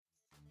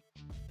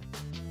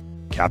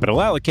Capital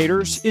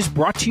Allocators is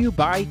brought to you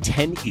by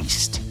 10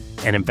 East,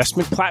 an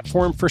investment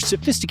platform for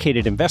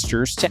sophisticated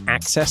investors to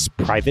access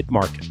private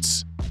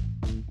markets.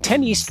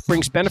 10 East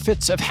brings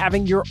benefits of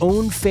having your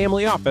own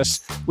family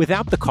office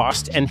without the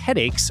cost and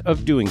headaches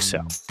of doing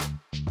so.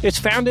 It's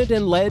founded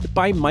and led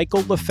by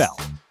Michael LaFell,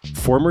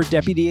 former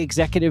Deputy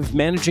Executive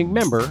Managing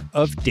Member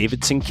of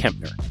Davidson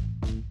Kempner.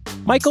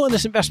 Michael and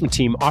his investment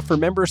team offer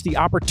members the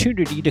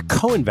opportunity to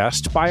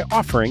co-invest by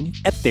offering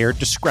at their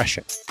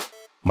discretion.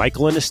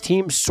 Michael and his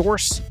team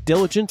source,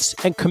 diligence,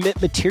 and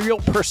commit material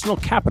personal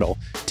capital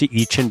to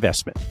each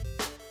investment.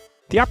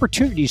 The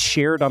opportunities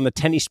shared on the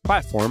 10 East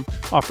platform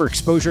offer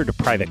exposure to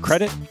private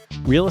credit,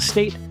 real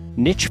estate,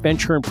 niche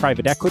venture and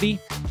private equity,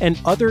 and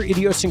other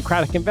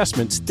idiosyncratic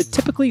investments that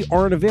typically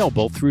aren't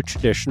available through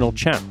traditional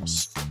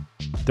channels.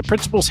 The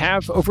principals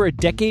have over a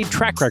decade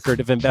track record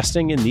of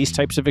investing in these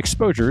types of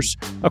exposures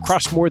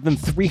across more than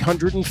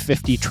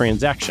 350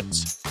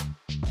 transactions.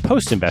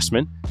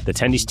 Post-investment, the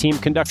 10 East team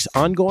conducts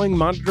ongoing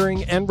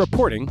monitoring and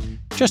reporting,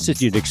 just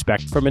as you'd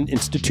expect from an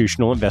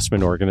institutional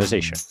investment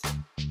organization.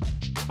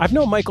 I've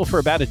known Michael for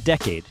about a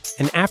decade,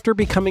 and after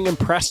becoming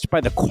impressed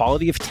by the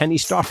quality of 10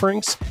 East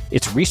offerings,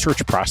 its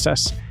research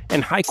process,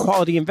 and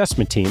high-quality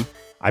investment team,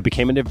 I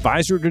became an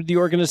advisor to the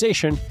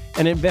organization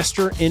and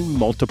investor in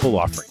multiple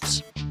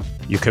offerings.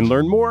 You can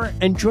learn more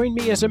and join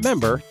me as a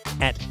member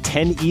at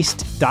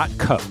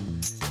 10east.co.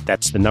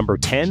 That's the number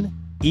 10,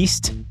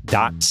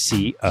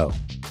 east.co.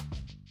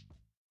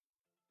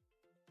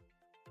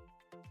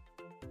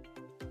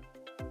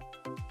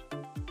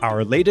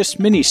 Our latest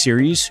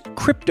mini-series,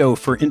 Crypto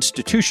for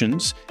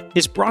Institutions,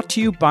 is brought to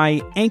you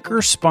by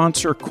anchor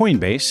sponsor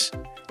Coinbase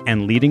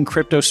and leading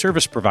crypto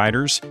service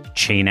providers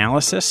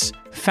Chainalysis,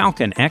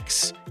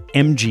 FalconX,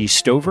 MG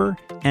Stover,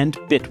 and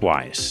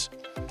Bitwise.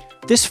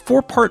 This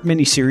 4-part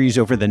mini-series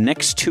over the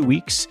next 2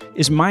 weeks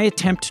is my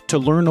attempt to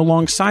learn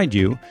alongside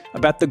you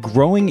about the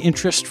growing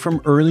interest from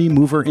early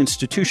mover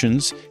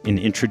institutions in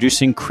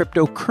introducing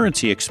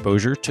cryptocurrency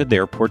exposure to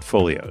their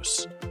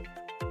portfolios.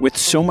 With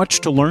so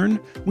much to learn,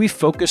 we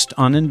focused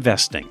on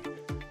investing,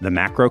 the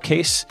macro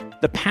case,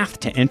 the path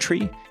to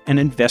entry, and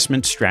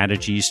investment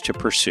strategies to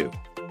pursue.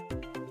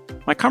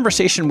 My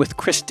conversation with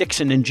Chris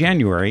Dixon in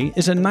January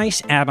is a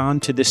nice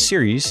add-on to this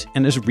series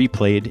and is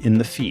replayed in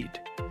the feed.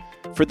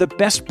 For the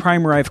best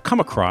primer I've come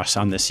across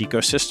on this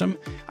ecosystem,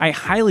 I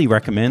highly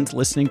recommend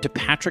listening to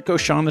Patrick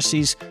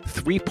O'Shaughnessy's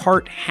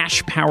 3-part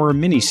Hash Power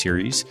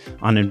miniseries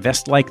on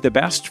Invest Like the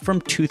Best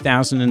from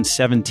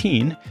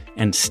 2017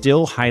 and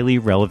still highly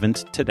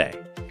relevant today.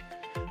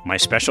 My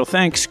special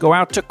thanks go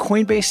out to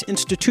Coinbase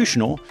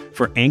Institutional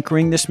for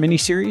anchoring this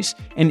miniseries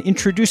and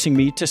introducing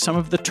me to some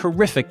of the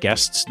terrific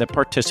guests that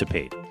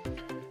participate.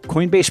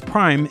 Coinbase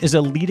Prime is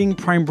a leading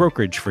prime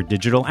brokerage for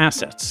digital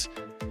assets.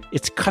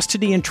 Its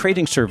custody and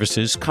trading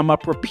services come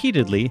up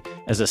repeatedly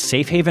as a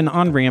safe haven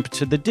on-ramp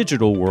to the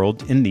digital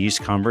world in these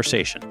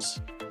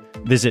conversations.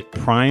 Visit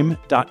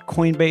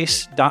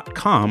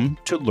prime.coinbase.com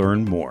to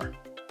learn more.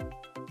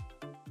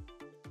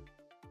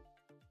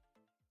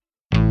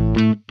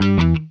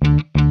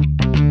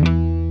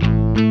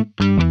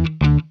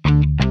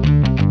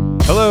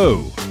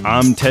 Hello,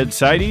 I'm Ted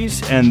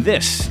Seides, and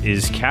this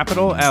is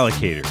Capital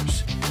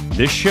Allocators.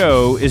 This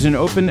show is an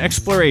open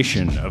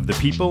exploration of the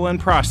people and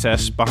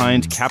process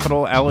behind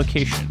capital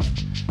allocation.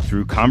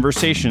 Through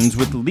conversations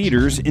with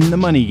leaders in the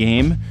money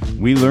game,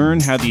 we learn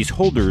how these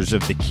holders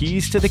of the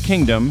keys to the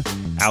kingdom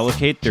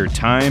allocate their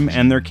time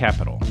and their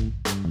capital.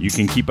 You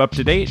can keep up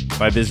to date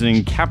by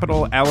visiting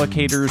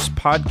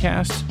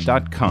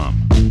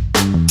capitalallocatorspodcast.com.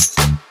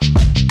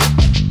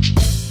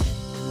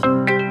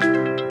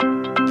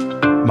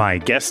 My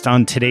guest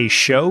on today's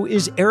show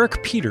is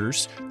Eric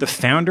Peters, the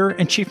founder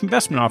and chief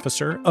investment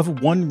officer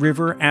of One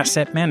River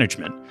Asset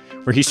Management,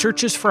 where he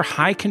searches for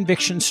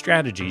high-conviction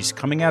strategies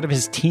coming out of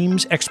his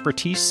team's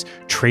expertise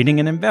trading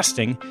and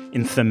investing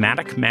in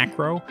thematic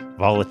macro,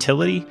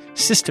 volatility,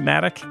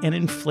 systematic, and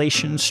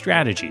inflation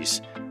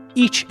strategies.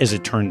 Each, as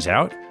it turns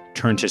out,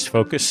 turned his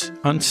focus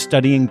on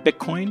studying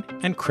Bitcoin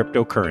and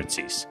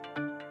cryptocurrencies.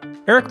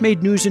 Eric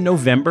made news in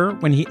November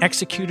when he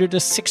executed a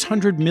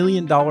 $600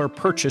 million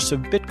purchase of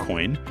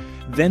Bitcoin,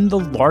 then the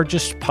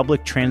largest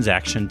public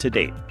transaction to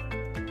date.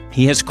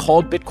 He has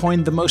called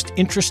Bitcoin the most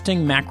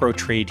interesting macro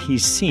trade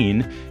he's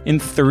seen in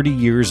 30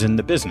 years in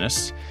the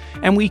business,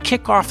 and we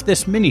kick off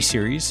this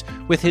mini-series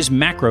with his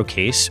macro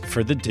case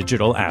for the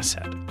digital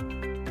asset.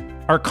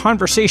 Our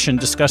conversation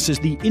discusses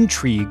the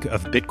intrigue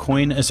of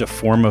Bitcoin as a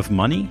form of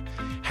money,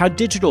 how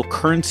digital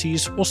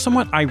currencies will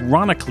somewhat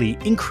ironically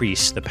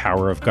increase the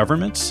power of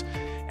governments,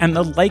 and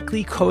the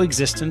likely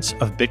coexistence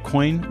of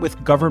Bitcoin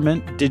with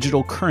government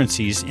digital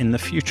currencies in the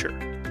future.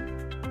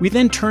 We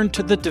then turn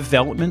to the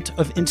development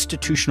of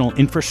institutional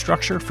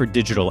infrastructure for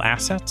digital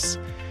assets,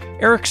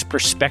 Eric's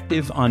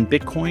perspective on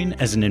Bitcoin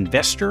as an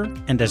investor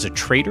and as a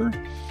trader,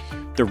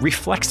 the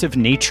reflexive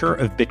nature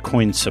of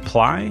Bitcoin's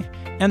supply,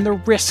 and the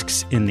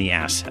risks in the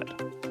asset.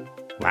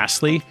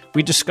 Lastly,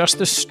 we discuss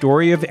the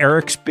story of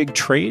Eric's big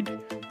trade,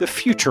 the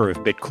future of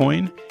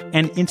Bitcoin,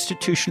 and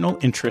institutional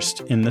interest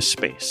in the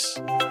space.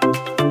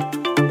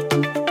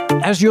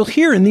 As you'll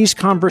hear in these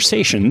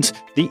conversations,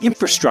 the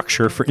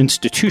infrastructure for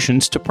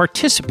institutions to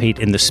participate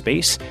in the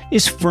space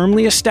is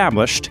firmly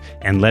established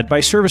and led by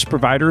service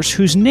providers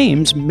whose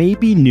names may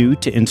be new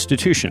to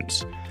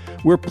institutions.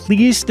 We're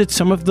pleased that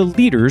some of the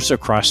leaders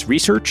across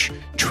research,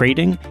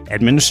 trading,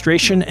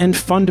 administration, and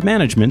fund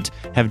management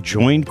have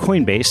joined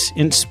Coinbase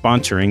in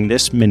sponsoring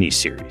this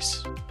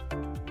mini-series.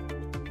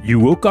 You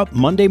woke up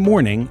Monday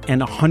morning and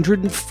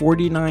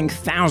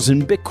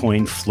 149,000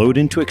 Bitcoin flowed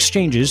into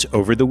exchanges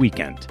over the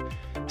weekend.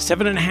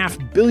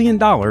 $7.5 billion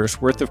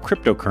worth of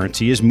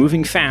cryptocurrency is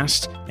moving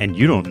fast, and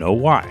you don't know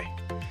why.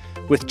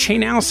 With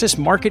Chainalysis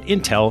market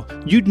intel,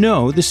 you'd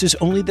know this is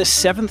only the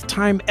 7th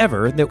time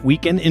ever that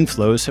weekend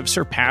inflows have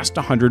surpassed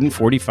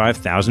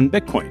 145,000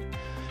 Bitcoin.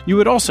 You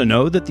would also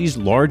know that these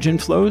large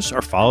inflows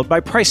are followed by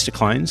price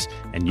declines,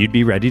 and you'd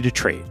be ready to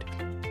trade.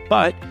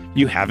 But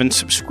you haven't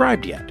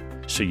subscribed yet,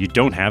 so you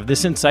don't have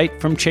this insight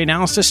from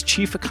Chainalysis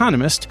chief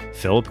economist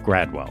Philip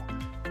Gradwell.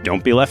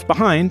 Don't be left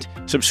behind.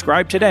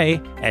 Subscribe today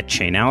at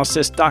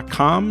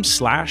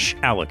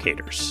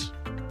chainalysis.com/allocators.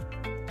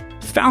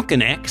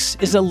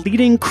 FalconX is a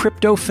leading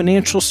crypto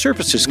financial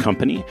services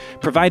company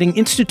providing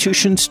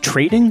institutions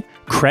trading,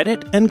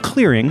 credit, and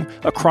clearing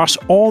across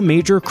all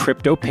major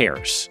crypto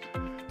pairs.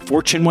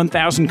 Fortune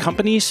 1000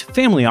 companies,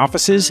 family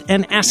offices,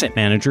 and asset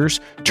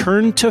managers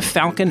turn to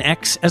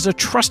FalconX as a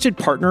trusted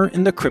partner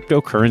in the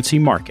cryptocurrency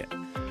market.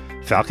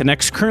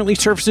 FalconX currently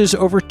services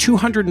over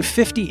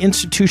 250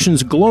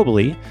 institutions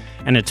globally,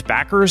 and its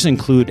backers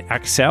include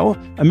Accel,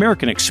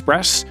 American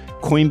Express,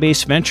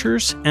 Coinbase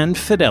Ventures, and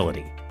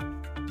Fidelity.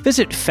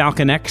 Visit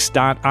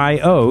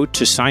falconx.io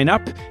to sign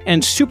up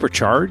and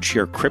supercharge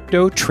your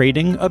crypto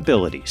trading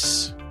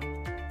abilities.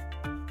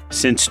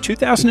 Since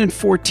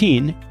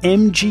 2014,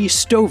 MG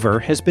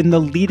Stover has been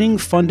the leading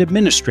fund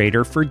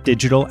administrator for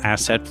digital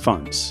asset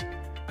funds.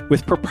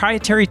 With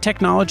proprietary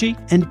technology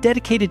and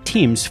dedicated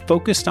teams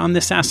focused on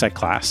this asset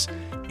class,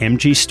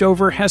 MG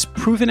Stover has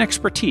proven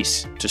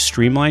expertise to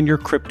streamline your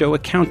crypto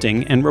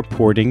accounting and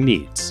reporting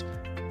needs.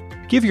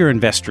 Give your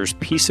investors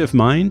peace of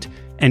mind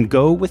and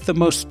go with the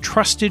most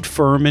trusted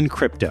firm in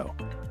crypto,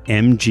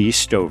 MG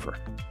Stover.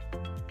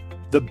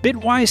 The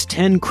Bitwise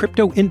 10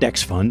 Crypto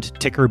Index Fund,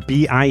 ticker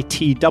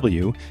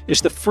BITW,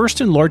 is the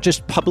first and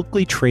largest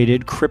publicly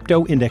traded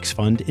crypto index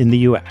fund in the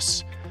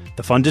U.S.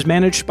 The fund is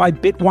managed by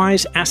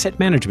Bitwise Asset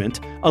Management,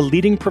 a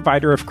leading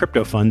provider of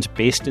crypto funds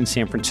based in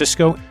San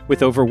Francisco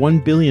with over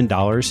 $1 billion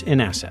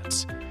in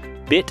assets.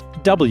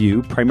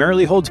 BitW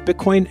primarily holds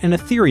Bitcoin and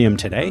Ethereum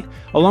today,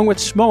 along with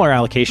smaller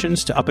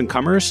allocations to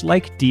up-and-comers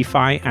like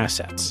DeFi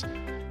assets.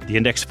 The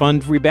index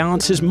fund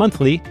rebalances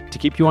monthly to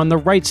keep you on the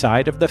right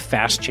side of the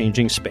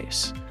fast-changing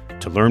space.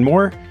 To learn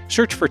more,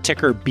 search for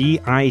ticker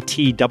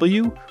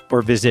BITW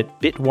or visit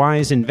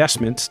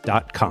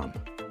bitwiseinvestments.com.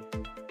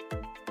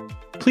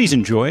 Please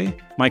enjoy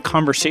my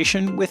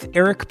conversation with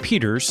Eric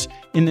Peters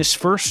in this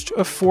first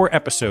of 4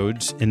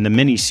 episodes in the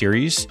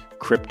mini-series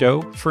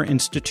Crypto for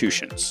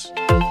Institutions.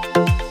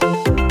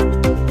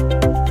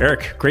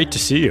 Eric, great to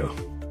see you.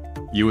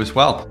 You as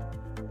well.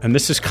 And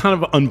this is kind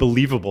of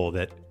unbelievable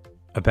that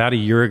about a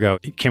year ago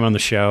you came on the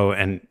show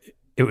and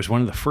it was one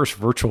of the first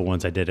virtual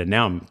ones I did. And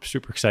now I'm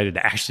super excited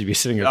to actually be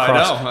sitting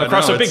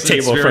across a big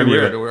table from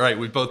you. Right.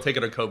 We've both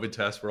taken a COVID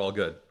test. We're all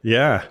good.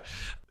 Yeah.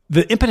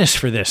 The impetus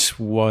for this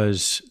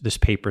was this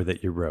paper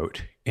that you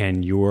wrote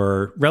and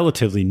your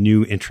relatively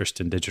new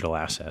interest in digital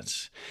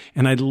assets.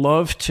 And I'd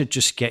love to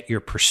just get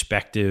your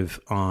perspective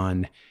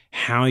on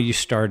how you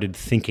started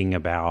thinking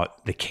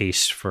about the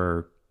case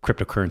for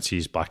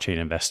cryptocurrencies, blockchain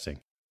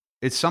investing.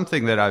 It's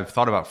something that I've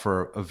thought about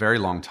for a very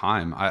long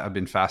time. I've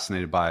been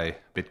fascinated by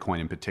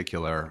Bitcoin in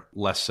particular,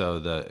 less so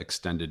the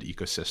extended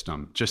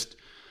ecosystem.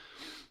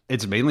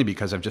 It's mainly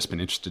because I've just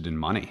been interested in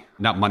money,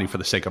 not money for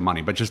the sake of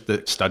money, but just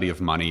the study of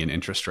money and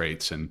interest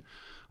rates and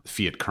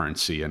fiat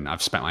currency. And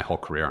I've spent my whole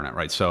career on it,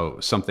 right? So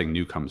something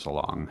new comes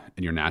along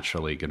and you're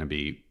naturally going to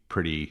be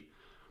pretty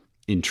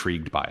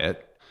intrigued by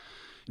it.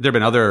 There have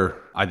been other,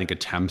 I think,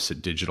 attempts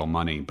at digital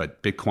money,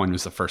 but Bitcoin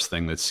was the first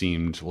thing that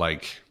seemed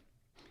like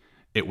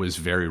it was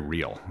very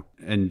real.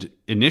 And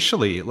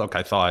initially, look,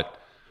 I thought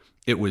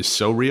it was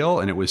so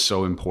real and it was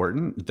so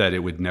important that it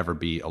would never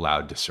be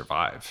allowed to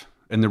survive.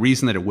 And the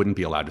reason that it wouldn't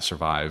be allowed to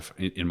survive,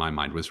 in my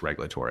mind, was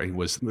regulatory.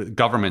 Was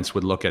governments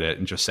would look at it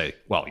and just say,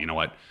 well, you know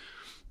what?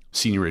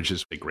 Seigniorage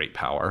is a great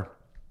power.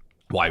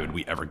 Why would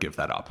we ever give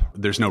that up?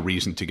 There's no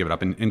reason to give it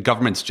up. And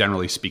governments,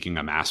 generally speaking,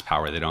 amass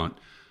power. They don't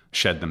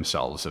shed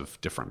themselves of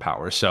different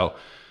powers. So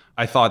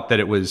I thought that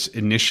it was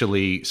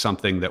initially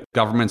something that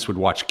governments would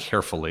watch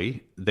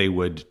carefully. They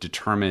would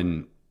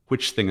determine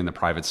which thing in the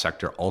private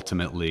sector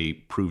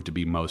ultimately proved to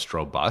be most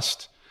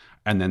robust.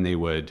 And then they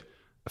would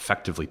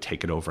effectively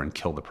take it over and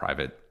kill the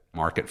private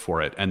market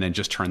for it, and then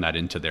just turn that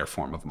into their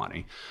form of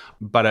money.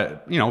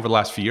 But over the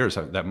last few years,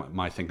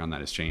 my thinking on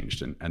that has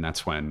changed, and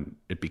that's when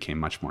it became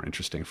much more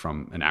interesting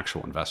from an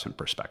actual investment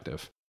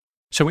perspective.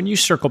 So when you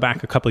circle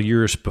back a couple of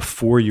years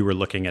before you were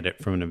looking at it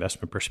from an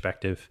investment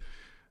perspective,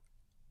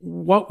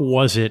 what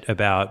was it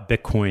about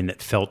Bitcoin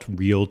that felt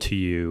real to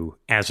you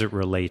as it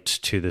relates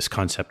to this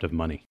concept of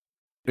money?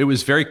 It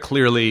was very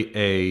clearly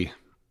a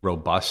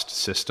robust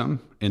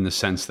system in the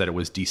sense that it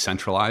was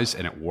decentralized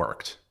and it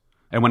worked.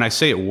 And when I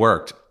say it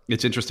worked,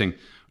 it's interesting.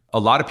 A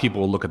lot of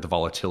people will look at the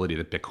volatility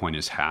that Bitcoin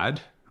has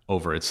had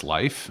over its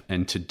life.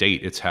 And to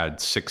date, it's had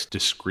 6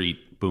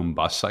 discrete boom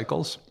bust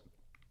cycles.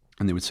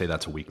 And they would say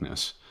that's a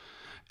weakness.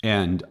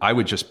 And I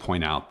would just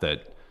point out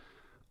that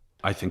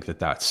I think that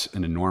that's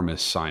an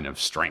enormous sign of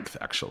strength,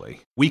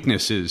 actually.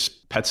 Weakness is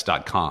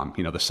pets.com,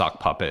 the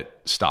sock puppet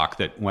stock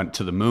that went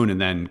to the moon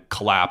and then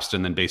collapsed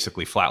and then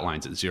basically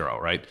flatlines at zero,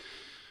 right?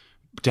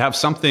 To have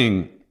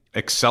something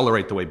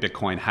accelerate the way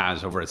Bitcoin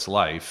has over its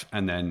life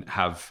and then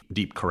have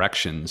deep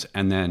corrections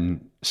and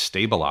then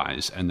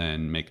stabilize and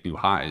then make new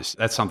highs,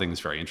 that's something that's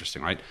very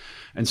interesting, right?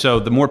 And so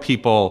the more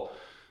people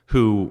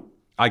who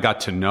I got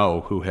to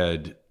know who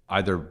had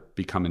either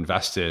become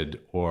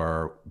invested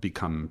or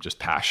become just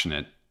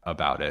passionate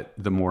about it,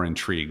 the more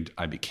intrigued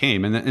I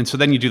became. And so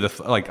then you do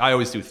I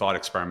always do thought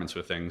experiments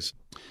with things.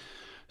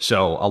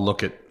 So I'll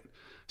look at,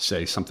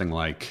 say, something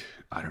like,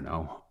 I don't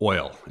know,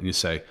 oil. And you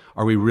say,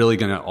 are we really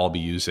going to all be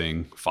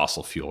using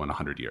fossil fuel in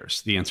 100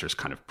 years? The answer is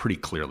kind of pretty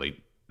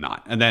clearly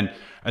not. And then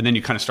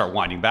you kind of start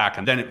winding back.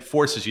 And then it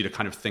forces you to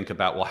kind of think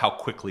about, well, how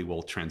quickly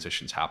will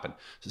transitions happen?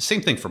 It's the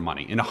same thing for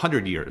money. In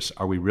 100 years,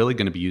 are we really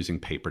going to be using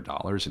paper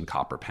dollars and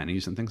copper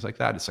pennies and things like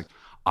that? It's like,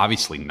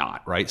 obviously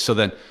not, right? So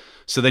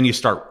then you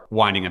start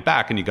winding it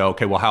back and you go,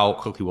 okay, well, how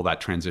quickly will that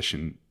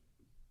transition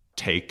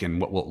take and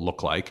what will it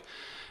look like?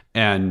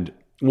 And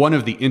one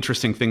of the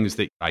interesting things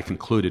that I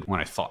concluded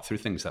when I thought through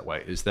things that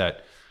way is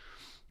that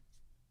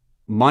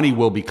money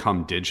will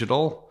become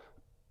digital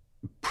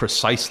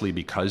precisely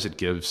because it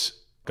gives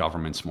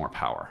governments more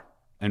power.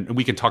 And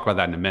we can talk about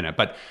that in a minute.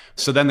 But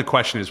so then the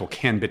question is, well,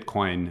 can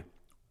Bitcoin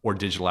or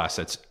digital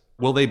assets,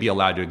 will they be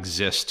allowed to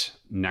exist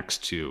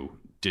next to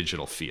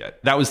digital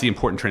fiat? That was the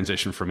important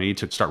transition for me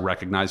to start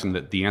recognizing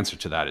that the answer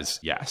to that is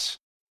yes.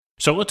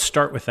 So let's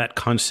start with that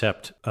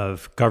concept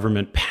of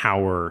government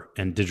power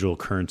and digital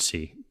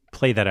currency.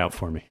 Play that out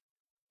for me.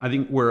 I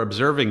think we're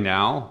observing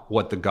now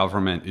what the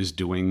government is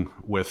doing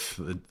with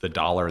the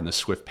dollar and the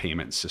SWIFT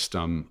payment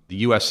system. The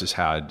US has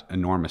had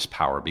enormous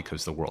power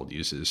because the world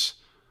uses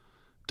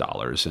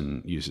dollars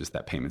and uses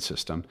that payment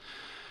system.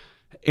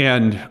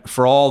 And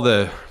for all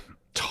the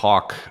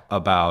talk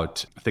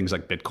about things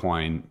like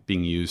Bitcoin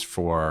being used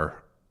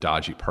for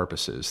dodgy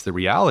purposes, the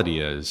reality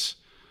is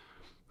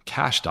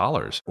cash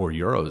dollars or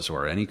euros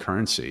or any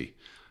currency,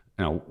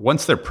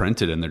 once they're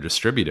printed and they're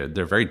distributed,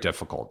 they're very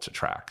difficult to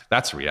track.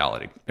 That's the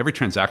reality. Every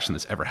transaction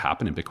that's ever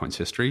happened in Bitcoin's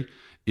history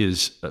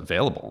is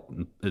available.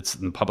 It's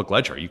in the public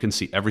ledger. You can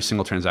see every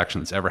single transaction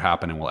that's ever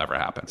happened and will ever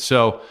happen.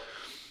 So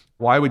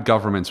why would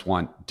governments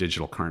want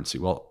digital currency?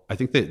 Well, I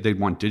think they'd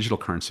want digital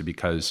currency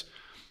because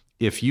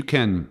if you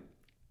can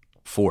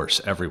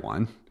force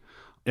everyone,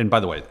 and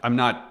by the way, I'm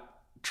not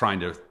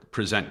trying to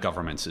present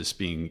governments as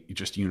being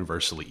just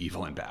universally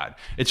evil and bad.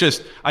 It's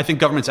just, I think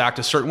governments act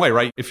a certain way,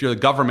 right? If you're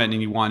the government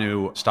and you want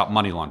to stop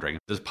money laundering,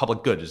 it's a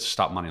public good to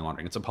stop money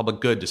laundering. It's a public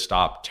good to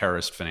stop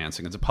terrorist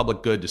financing. It's a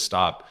public good to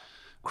stop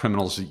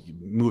criminals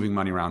moving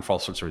money around for all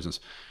sorts of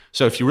reasons.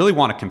 So if you really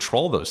want to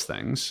control those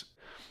things,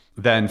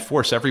 then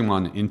force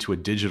everyone into a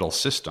digital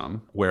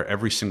system where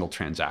every single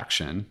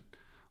transaction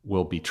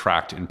will be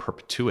tracked in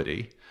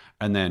perpetuity,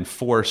 and then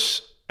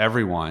force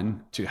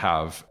everyone to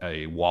have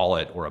a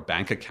wallet or a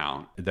bank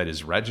account that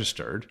is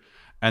registered.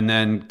 And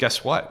then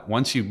guess what?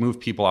 Once you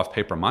move people off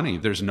paper money,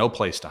 there's no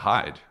place to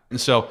hide.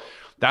 And so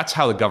that's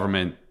how the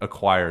government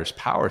acquires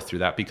power through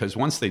that, because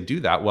once they do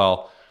that,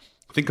 well,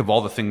 think of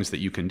all the things that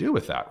you can do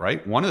with that,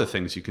 right? One of the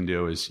things you can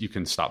do is you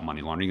can stop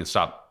money laundering, you can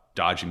stop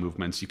dodgy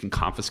movements, you can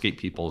confiscate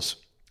people's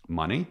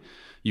money,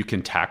 you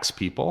can tax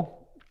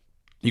people,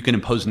 you can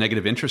impose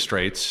negative interest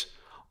rates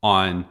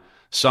on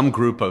some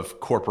group of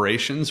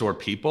corporations or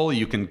people.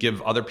 You can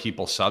give other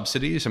people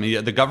subsidies. I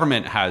mean, the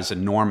government has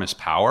enormous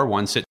power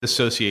once it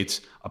associates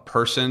a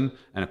person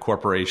and a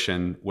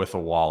corporation with a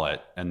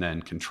wallet and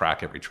then can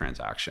track every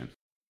transaction.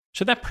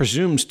 So that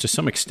presumes to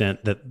some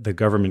extent that the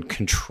government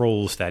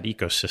controls that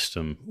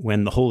ecosystem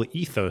when the whole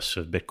ethos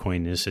of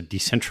Bitcoin is a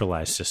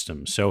decentralized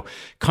system. So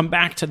come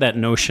back to that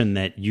notion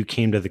that you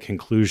came to the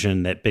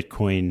conclusion that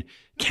Bitcoin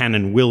can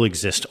and will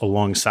exist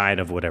alongside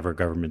of whatever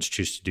governments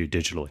choose to do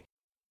digitally.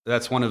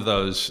 That's one of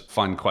those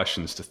fun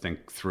questions to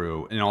think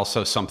through, and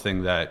also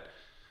something that,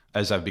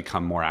 as I've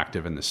become more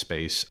active in the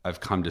space,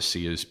 I've come to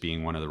see as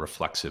being one of the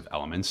reflexive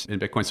elements in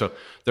Bitcoin. So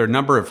there are a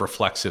number of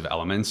reflexive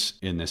elements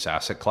in this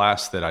asset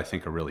class that I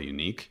think are really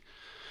unique.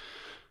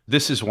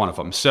 This is one of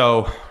them.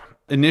 So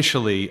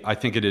initially, I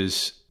think it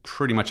is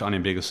pretty much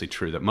unambiguously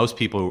true that most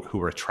people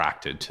who are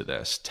attracted to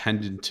this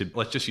tended to,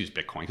 let's just use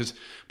Bitcoin. Because,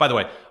 by the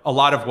way, a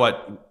lot of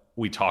what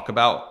we talk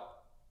about,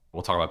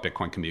 we'll talk about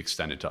Bitcoin, can be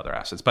extended to other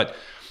assets. But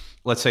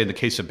let's say in the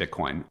case of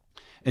Bitcoin,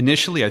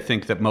 initially, I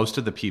think that most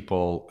of the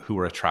people who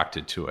were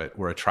attracted to it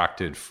were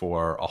attracted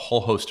for a whole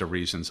host of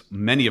reasons,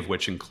 many of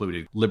which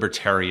included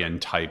libertarian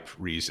type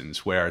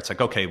reasons, where it's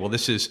like, okay, well,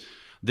 this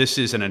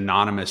is an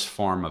anonymous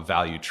form of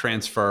value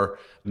transfer,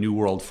 new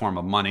world form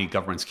of money,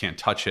 governments can't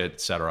touch it,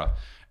 et cetera.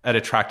 it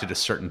attracted a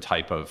certain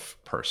type of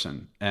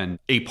person. And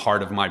a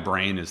part of my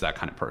brain is that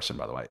kind of person,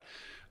 by the way.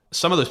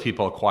 Some of those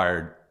people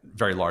acquired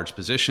very large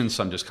positions,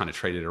 some just kind of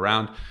traded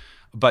around.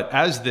 But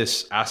as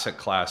this asset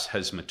class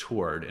has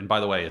matured, and by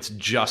the way, it's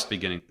just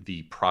beginning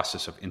the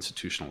process of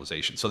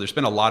institutionalization. So there's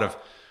been a lot of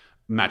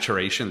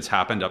maturation that's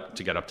happened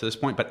to get up to this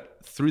point. But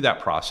through that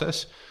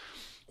process,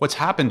 what's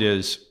happened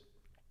is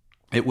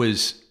it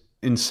was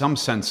in some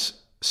sense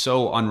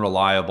so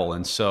unreliable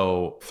and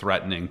so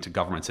threatening to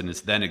governments in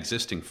its then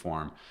existing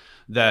form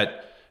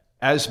that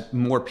as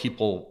more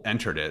people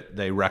entered it,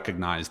 they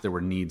recognized there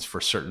were needs for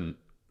certain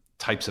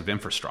types of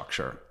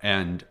infrastructure.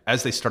 And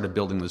as they started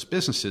building those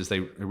businesses,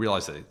 they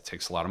realized that it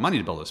takes a lot of money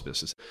to build those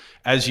businesses.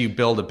 As you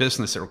build a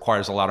business that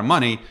requires a lot of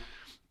money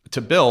to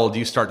build,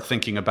 you start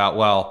thinking about,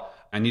 well,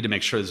 I need to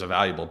make sure there's a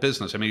valuable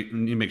business. I mean, you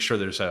need to make sure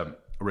there's a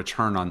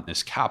return on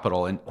this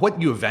capital. And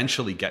what you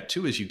eventually get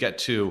to is you get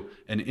to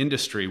an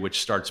industry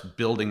which starts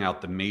building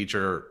out the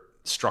major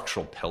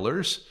structural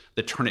pillars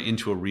that turn it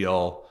into a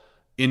real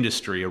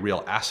industry, a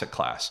real asset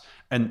class.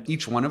 And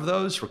each one of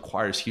those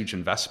requires huge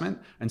investment.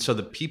 And so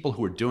the people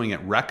who are doing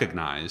it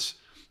recognize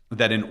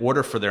that in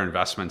order for their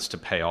investments to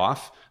pay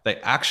off, they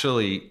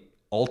actually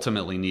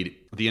ultimately need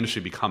the industry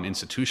become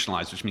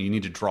institutionalized, which means you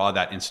need to draw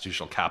that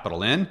institutional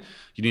capital in.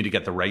 You need to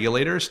get the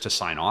regulators to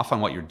sign off on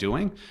what you're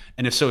doing.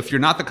 And if you're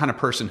not the kind of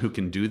person who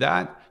can do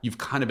that, you've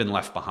kind of been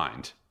left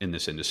behind in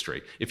this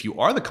industry. If you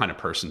are the kind of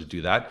person to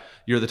do that,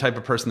 you're the type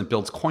of person that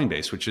builds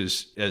Coinbase, which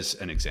is, as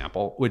an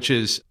example, which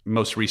is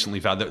most recently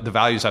valued. The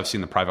values I've seen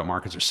in the private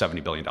markets are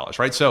 $70 billion,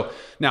 right? So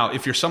now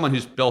if you're someone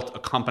who's built a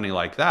company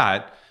like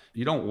that,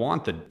 you don't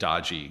want the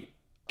dodgy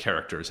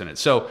characters in it.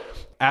 So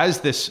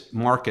as this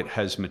market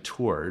has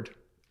matured,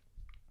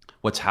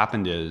 what's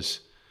happened is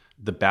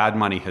the bad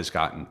money has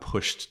gotten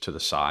pushed to the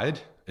side.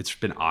 It's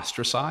been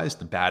ostracized,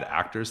 the bad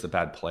actors, the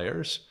bad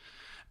players.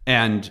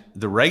 And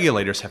the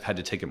regulators have had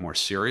to take it more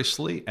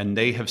seriously, and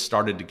they have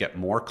started to get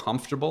more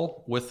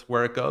comfortable with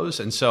where it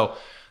goes. And so,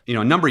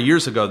 a number of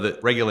years ago, the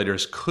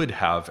regulators could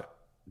have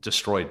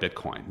destroyed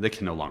Bitcoin. They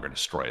can no longer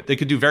destroy it. They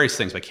could do various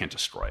things, but can't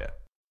destroy it.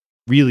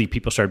 Really,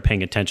 people started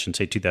paying attention,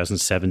 say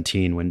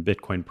 2017, when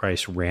Bitcoin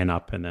price ran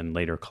up and then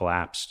later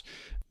collapsed.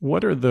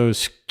 What are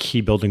those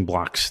key building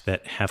blocks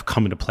that have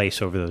come into place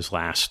over those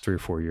last 3 or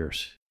 4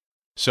 years?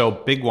 So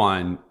big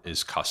one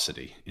is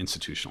custody,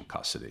 institutional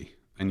custody.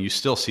 And you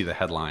still see the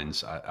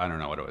headlines. I don't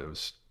know what it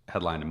was,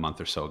 headlined a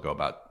month or so ago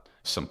about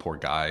some poor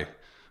guy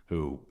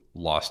who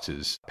lost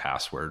his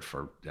password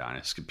for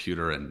his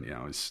computer, and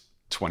it's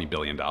 $20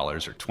 billion or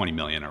 20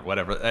 million or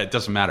whatever. It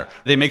doesn't matter.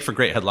 They make for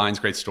great headlines,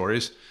 great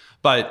stories.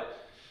 But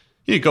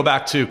you go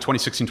back to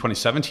 2016,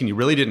 2017, you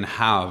really didn't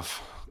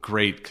have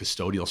great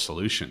custodial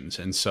solutions.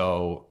 And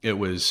so it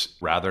was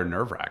rather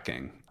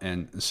nerve-wracking.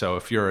 And so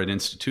if you're an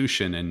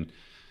institution and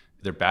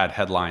there are bad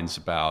headlines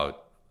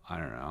about,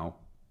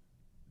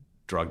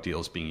 drug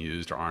deals being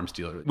used or arms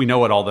dealers, we know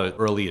what all the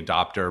early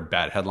adopter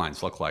bad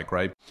headlines look like,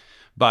 right?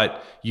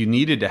 But you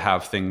needed to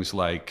have things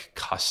like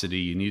custody.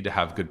 You needed to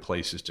have good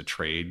places to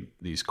trade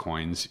these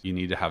coins. You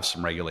need to have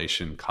some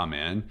regulation come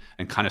in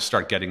and kind of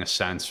start getting a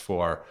sense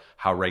for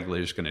how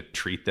regulators are going to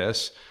treat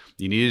this.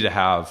 You needed to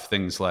have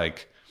things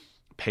like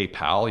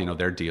PayPal,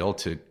 their deal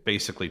to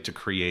basically to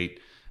create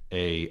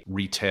a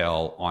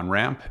retail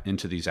on-ramp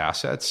into these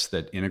assets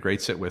that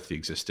integrates it with the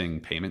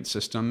existing payment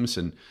systems.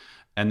 And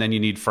then you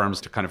need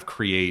firms to kind of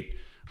create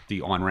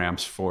the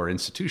on-ramps for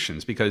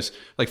institutions. Because,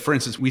 like, for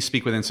instance, we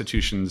speak with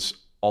institutions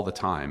all the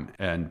time,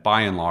 and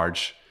by and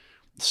large,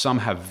 some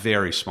have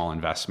very small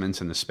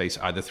investments in the space,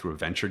 either through a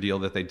venture deal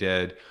that they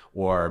did,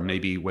 or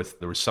maybe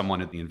there was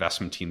someone at the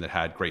investment team that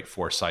had great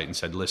foresight and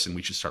said, listen,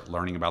 we should start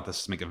learning about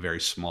this, make a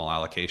very small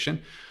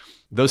allocation.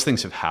 Those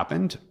things have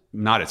happened,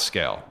 not at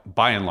scale.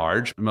 By and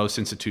large, most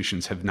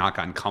institutions have not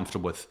gotten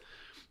comfortable with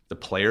the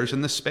players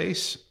in this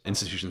space.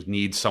 Institutions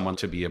need someone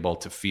to be able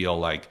to feel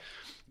like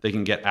they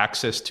can get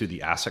access to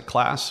the asset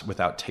class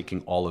without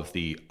taking all of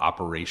the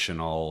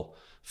operational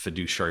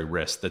fiduciary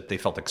risk that they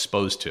felt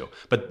exposed to.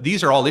 But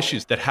these are all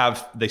issues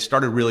that they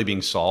started really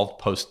being solved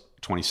post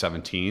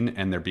 2017,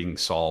 and they're being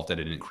solved at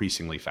an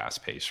increasingly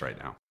fast pace right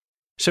now.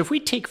 So if we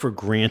take for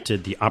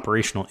granted the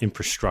operational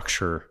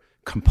infrastructure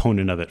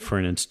component of it for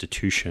an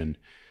institution,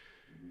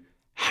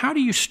 how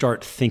do you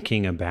start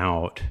thinking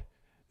about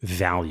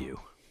value?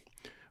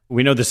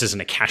 We know this isn't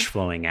a cash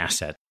flowing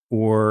asset,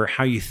 or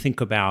how you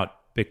think about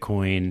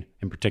Bitcoin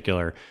in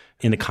particular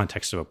in the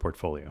context of a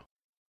portfolio.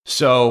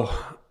 So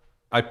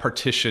I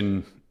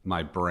partition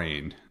my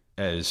brain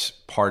as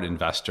part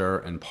investor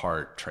and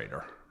part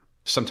trader.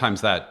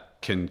 Sometimes that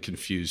can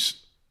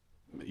confuse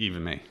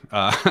even me.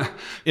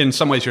 In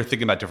some ways, you're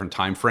thinking about different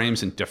time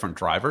frames and different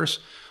drivers.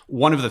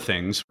 One of the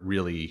things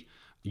really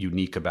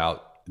unique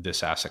about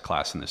this asset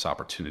class and this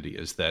opportunity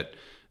is that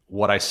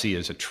what I see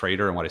as a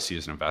trader and what I see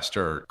as an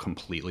investor are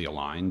completely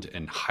aligned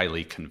and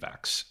highly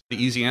convex. The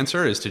easy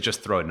answer is to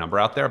just throw a number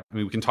out there. I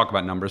mean, we can talk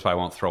about numbers, but I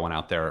won't throw one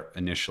out there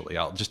initially.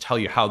 I'll just tell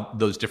you how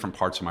those different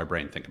parts of my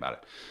brain think about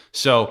it.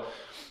 So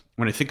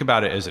when I think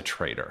about it as a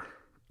trader,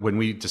 When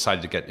we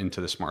decided to get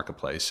into this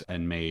marketplace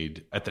and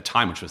made, at the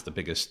time, which was the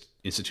biggest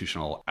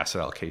institutional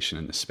asset allocation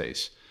in the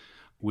space,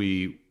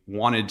 we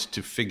wanted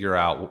to figure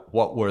out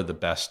what were the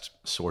best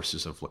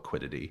sources of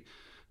liquidity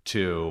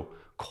to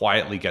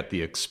quietly get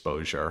the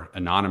exposure,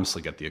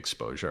 anonymously get the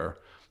exposure,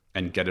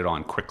 and get it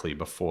on quickly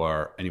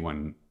before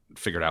anyone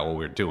figured out what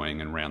we were doing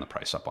and ran the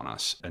price up on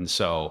us. And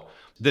so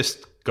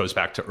this goes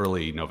back to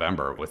early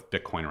November with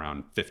Bitcoin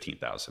around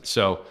 15,000.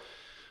 So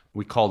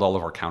we called all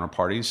of our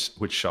counterparties,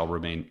 which shall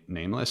remain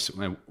nameless.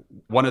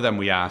 One of them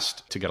we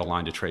asked to get a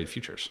line to trade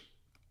futures.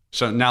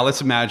 So now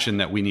let's imagine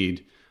that we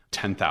need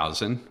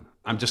 10,000.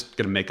 I'm just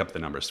going to make up the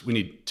numbers. We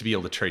need to be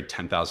able to trade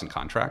 10,000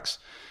 contracts,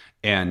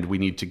 and we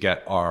need to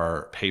get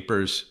our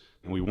papers,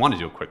 and we want to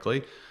do it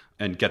quickly,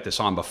 and get this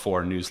on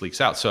before news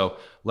leaks out. So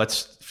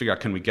let's figure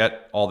out, can we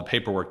get all the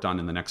paperwork done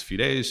in the next few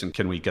days, and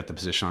can we get the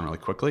position on really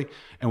quickly?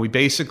 And we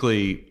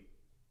basically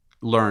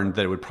learned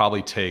that it would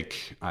probably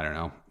take,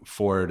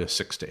 4 to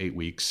 6 to 8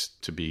 weeks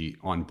to be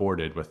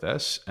onboarded with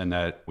this, and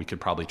that we could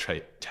probably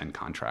trade 10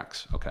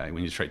 contracts. Okay,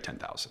 we need to trade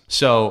 10,000.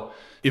 So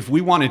if we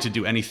wanted to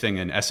do anything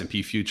in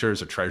S&P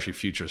futures or Treasury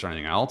futures or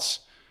anything else,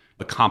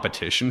 the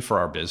competition for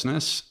our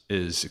business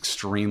is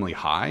extremely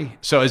high.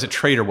 So as a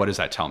trader, what does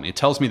that tell me? It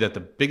tells me that the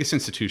biggest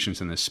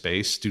institutions in this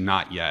space do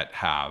not yet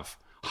have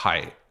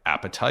high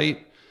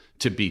appetite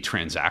to be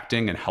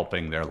transacting and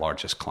helping their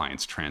largest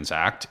clients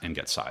transact and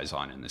get size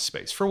on in this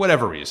space for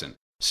whatever reason.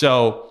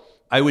 So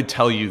I would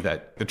tell you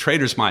that the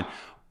trader's mind,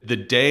 the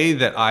day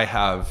that I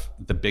have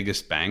the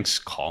biggest banks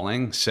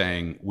calling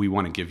saying, we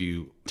want to give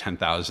you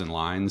 10,000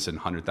 lines and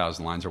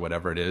 100,000 lines or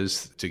whatever it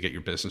is to get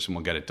your business and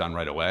we'll get it done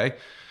right away,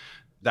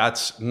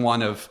 that's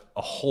one of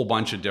a whole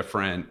bunch of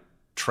different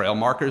trail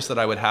markers that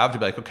I would have to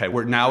be like, okay,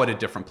 we're now at a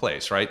different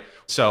place, right?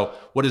 So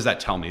what does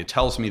that tell me? It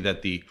tells me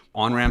that the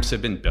on-ramps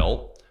have been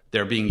built,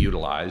 they're being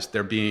utilized,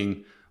 they're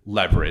being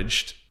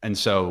leveraged, and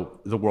so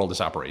the world is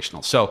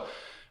operational. So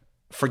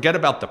forget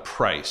about the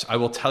price. I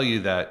will tell you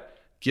that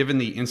given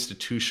the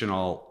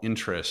institutional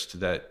interest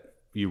that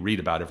you read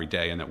about every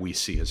day and that we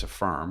see as a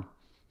firm,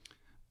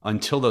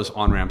 until those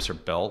on-ramps are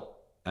built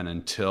and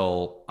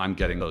until I'm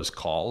getting those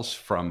calls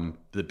from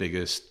the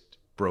biggest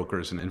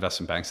brokers and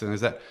investment banks, and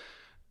is that,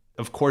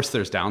 of course,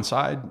 there's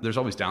downside. There's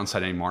always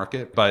downside in any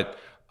market, but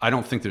I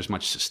don't think there's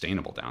much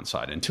sustainable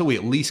downside until we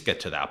at least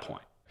get to that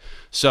point.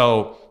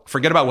 So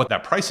forget about what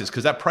that price is,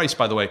 because that price,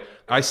 by the way,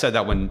 I said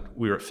that when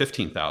we were at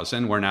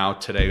 15,000, we're now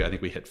today, I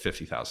think we hit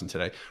 50,000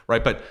 today,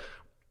 right? But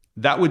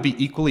that would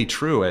be equally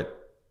true at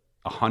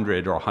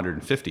 100 or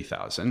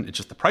 150,000. It's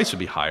just the price would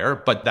be higher,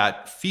 but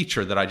that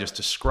feature that I just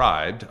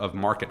described of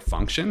market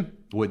function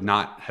would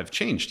not have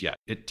changed yet.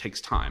 It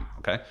takes time,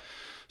 okay?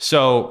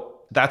 So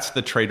that's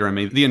the trader in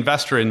me. The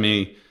investor in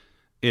me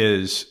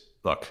is,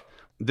 look,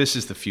 this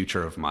is the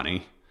future of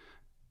money.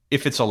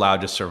 If it's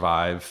allowed to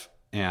survive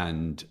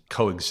and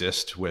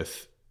coexist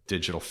with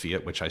digital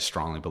fiat, which I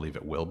strongly believe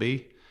it will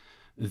be,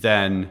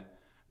 then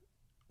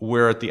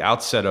we're at the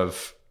outset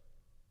of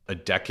a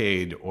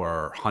decade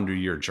or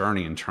 100-year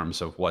journey in terms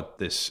of what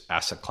this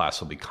asset class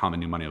will become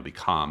and new money will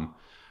become.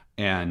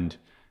 And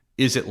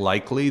is it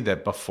likely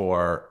that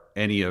before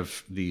any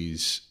of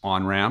these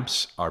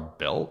on-ramps are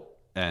built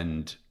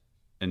and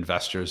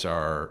investors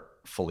are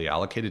fully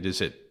allocated,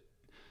 is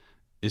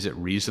it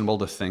reasonable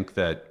to think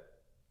that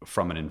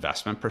from an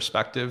investment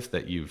perspective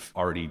that you've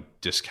already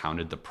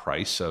discounted the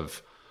price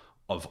of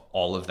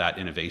all of that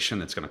innovation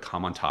that's going to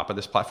come on top of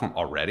this platform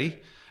already?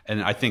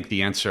 And I think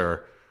the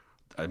answer,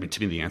 to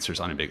me, the answer is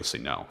unambiguously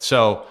no.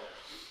 So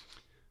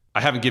I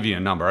haven't given you a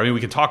number.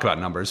 We can talk about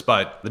numbers,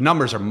 but the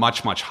numbers are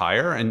much, much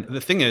higher. And the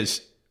thing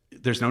is,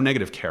 there's no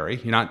negative carry.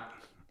 You're not,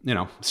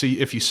 so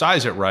if you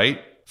size it right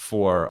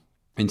for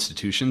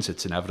institutions,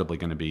 it's inevitably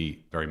going to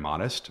be very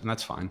modest, and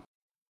that's fine.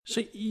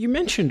 So you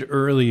mentioned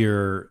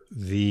earlier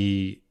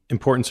the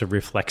importance of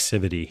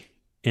reflexivity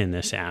in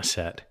this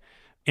asset.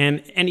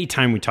 And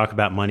anytime we talk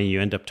about money, you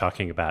end up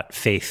talking about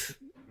faith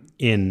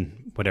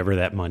in whatever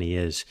that money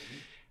is.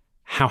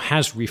 How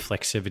has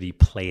reflexivity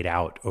played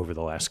out over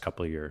the last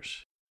couple of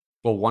years?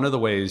 Well, one of the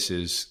ways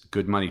is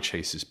good money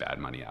chases bad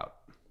money out.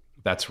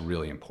 That's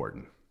really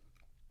important.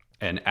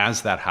 And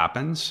as that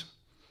happens,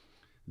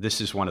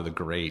 this is one of the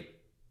great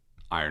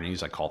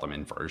ironies, I call them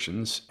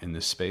inversions in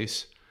this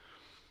space.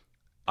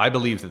 I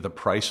believe that the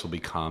price will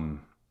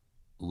become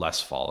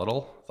less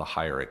volatile the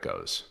higher it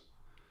goes.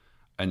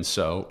 And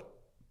so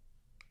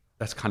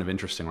that's kind of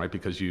interesting, right?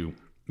 Because you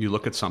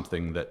look at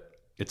something that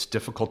it's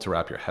difficult to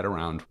wrap your head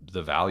around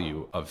the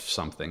value of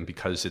something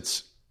because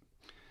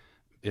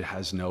it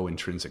has no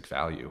intrinsic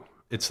value.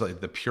 It's like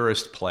the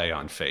purest play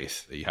on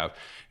faith that you have.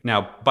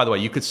 Now, by the way,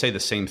 you could say the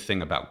same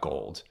thing about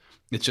gold.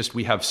 It's just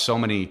we have so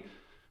many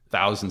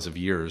thousands of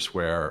years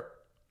where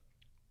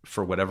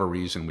for whatever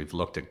reason, we've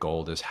looked at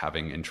gold as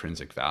having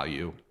intrinsic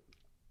value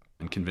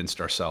and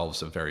convinced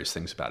ourselves of various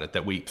things about it,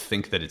 that we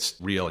think that it's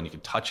real and you can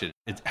touch it.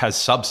 It has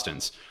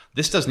substance.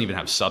 This doesn't even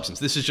have substance.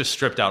 This is just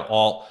stripped out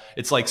all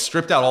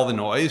the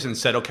noise and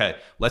said, okay,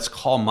 let's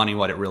call money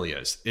what it really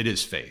is. It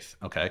is faith,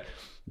 okay?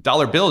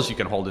 Dollar bills you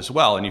can hold as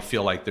well, and you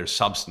feel like there's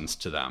substance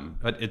to them.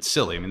 But it's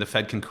silly. I mean, the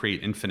Fed can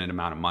create infinite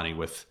amount of money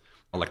with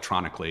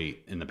electronically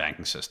in the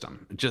banking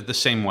system, just the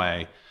same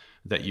way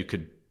that you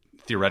could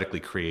theoretically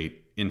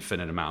create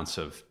infinite amounts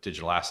of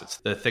digital assets.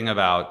 The thing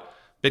about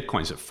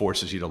Bitcoin is it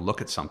forces you to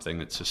look at something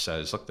that just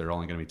says, look, there are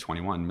only going to be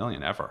 21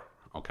 million ever.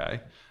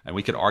 Okay. And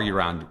we could argue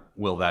around,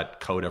 will that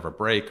code ever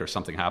break or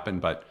something happen?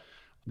 But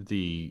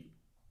the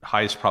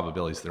highest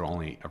probability is there will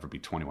only ever be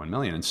 21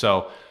 million. And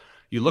so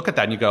you look at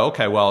that and you go,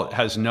 okay, well, it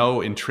has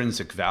no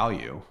intrinsic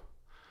value.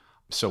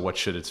 So what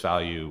should its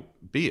value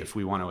be if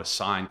we want to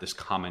assign this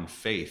common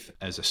faith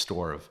as a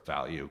store of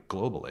value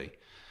globally?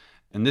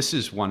 And this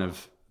is one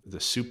of the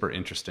super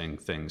interesting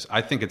things.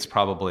 I think it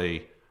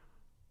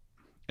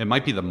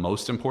might be the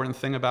most important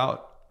thing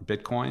about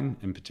Bitcoin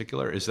in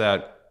particular, is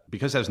that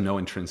because it has no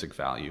intrinsic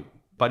value,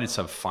 but it's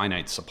of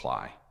finite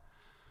supply,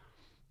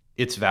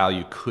 its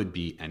value could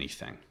be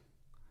anything.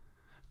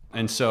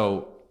 And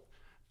so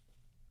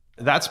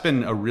that's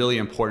been a really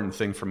important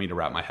thing for me to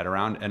wrap my head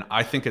around. And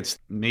I think it's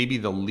maybe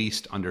the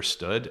least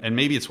understood. And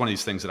maybe it's one of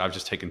these things that I've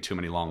just taken too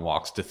many long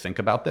walks to think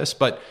about this.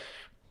 But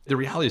the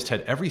reality is,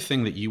 Ted,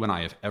 everything that you and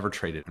I have ever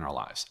traded in our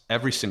lives,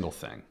 every single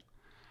thing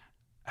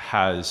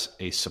has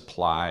a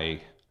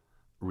supply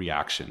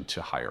reaction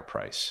to higher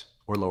price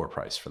or lower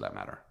price for that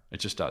matter. It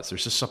just does.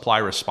 There's a supply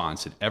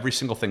response in every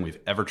single thing we've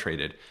ever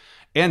traded,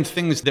 and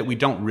things that we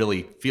don't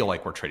really feel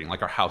like we're trading,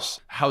 like our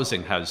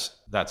housing has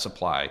that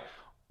supply.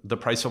 The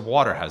price of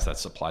water has that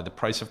supply. The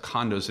price of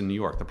condos in New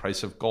York, the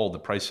price of gold, the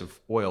price of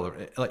oil,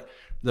 like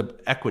the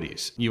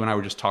equities. You and I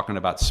were just talking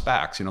about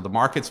SPACs. The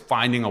market's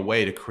finding a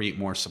way to create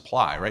more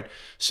supply, right?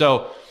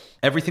 So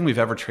everything we've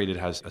ever traded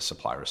has a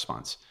supply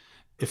response.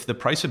 If the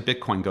price of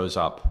Bitcoin goes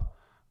up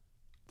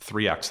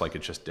 3x like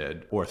it just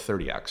did, or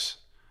 30x,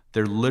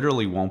 there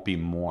literally won't be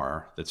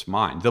more that's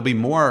mined. There'll be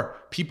more,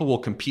 people will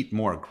compete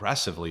more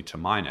aggressively to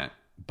mine it,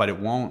 but it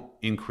won't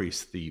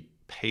increase the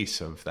pace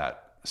of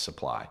that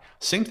supply.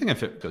 Same thing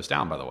if it goes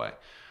down, by the way.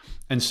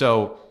 And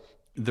so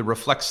the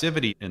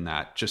reflexivity in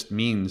that just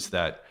means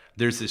that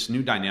there's this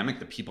new dynamic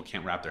that people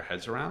can't wrap their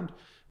heads around,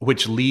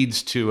 which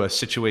leads to a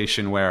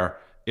situation where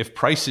if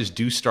prices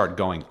do start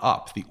going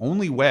up, the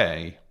only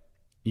way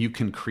you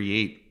can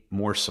create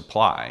more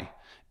supply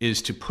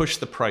is to push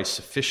the price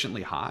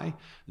sufficiently high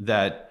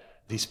that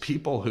these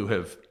people who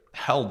have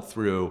held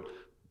through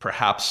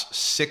perhaps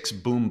 6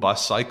 boom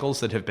bust cycles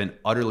that have been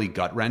utterly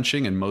gut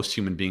wrenching and most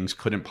human beings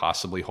couldn't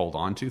possibly hold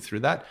on to through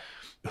that,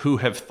 who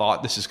have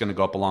thought this is going to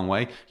go up a long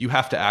way, you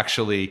have to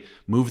actually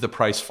move the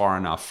price far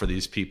enough for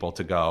these people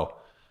to go,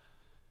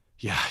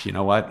 yeah, you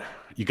know what?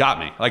 You got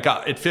me. Like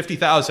at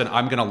 50,000,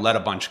 I'm going to let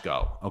a bunch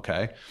go.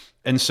 Okay.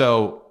 And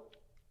so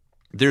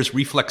there's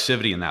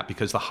reflexivity in that,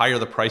 because the higher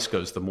the price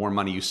goes, the more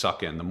money you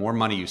suck in. The more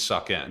money you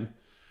suck in,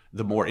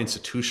 the more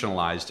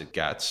institutionalized it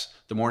gets.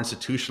 The more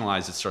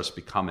institutionalized it starts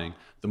becoming,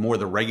 the more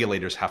the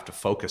regulators have to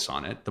focus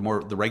on it. The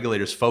more the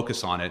regulators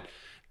focus on it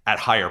at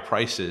higher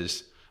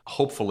prices,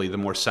 hopefully the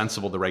more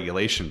sensible the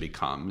regulation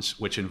becomes,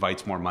 which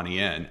invites more money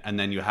in. And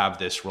then you have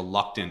this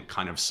reluctant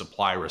kind of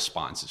supply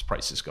response as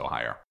prices go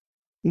higher.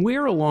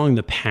 Where along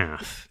the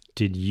path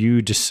did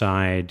you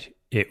decide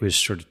it was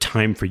sort of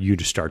time for you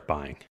to start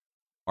buying?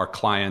 Our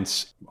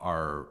clients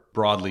are,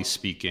 broadly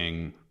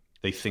speaking,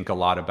 they think a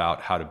lot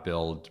about how to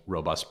build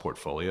robust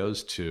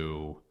portfolios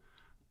to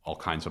all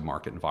kinds of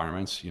market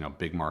environments,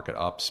 big market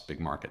ups,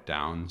 big market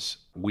downs.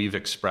 We've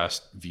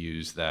expressed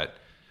views that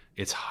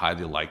it's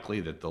highly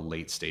likely that the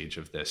late stage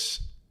of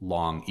this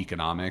long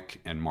economic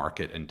and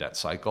market and debt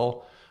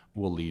cycle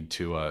will lead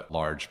to a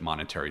large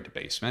monetary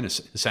debasement,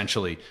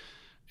 essentially,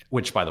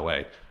 which, by the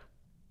way,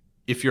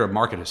 if you're a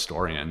market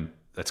historian,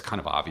 that's kind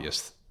of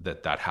obvious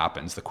that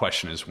happens. The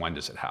question is, when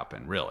does it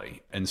happen,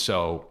 really? And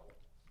so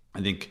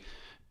I think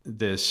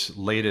this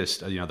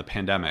latest, the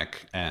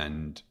pandemic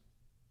and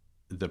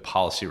the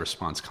policy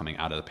response coming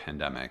out of the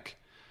pandemic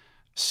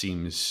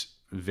seems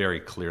very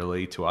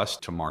clearly to us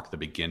to mark the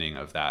beginning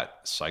of that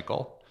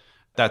cycle.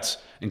 That's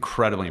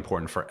incredibly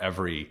important for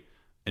every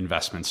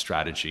investment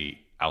strategy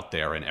out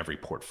there and every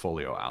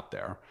portfolio out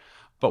there.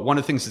 But one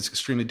of the things that's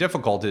extremely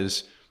difficult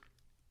is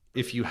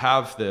if you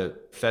have the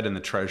Fed and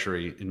the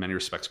Treasury in many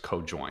respects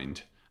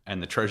co-joined,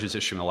 and the Treasury is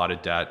issuing a lot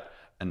of debt,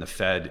 and the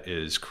Fed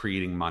is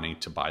creating money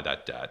to buy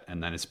that debt,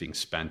 and then it's being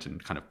spent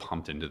and kind of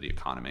pumped into the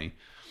economy.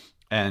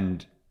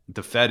 And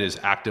the Fed is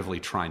actively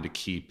trying to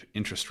keep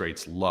interest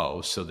rates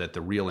low so that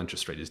the real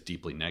interest rate is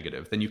deeply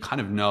negative. Then you kind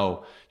of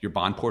know your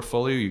bond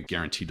portfolio, you're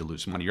guaranteed to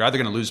lose money. You're either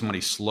going to lose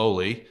money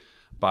slowly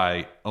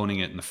by owning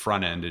it in the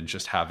front end and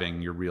just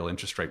having your real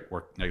interest rate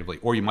work negatively,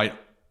 or you might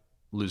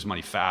lose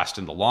money fast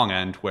in the long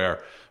end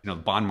where the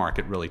bond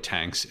market really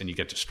tanks and you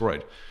get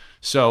destroyed.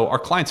 So our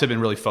clients have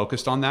been really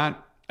focused on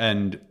that.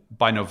 And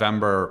by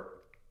November,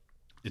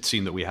 it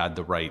seemed that we had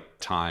the right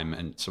time,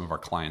 and some of our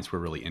clients were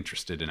really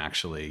interested in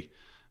actually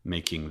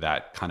making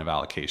that kind of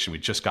allocation.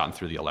 We'd just gotten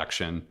through the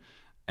election.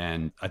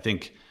 And I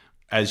think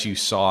as you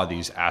saw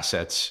these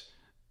assets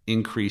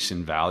increase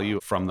in value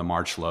from the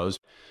March lows,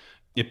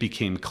 it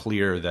became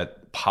clear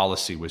that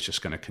policy was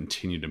just going to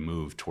continue to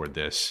move toward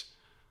this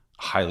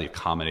highly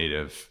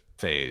accommodative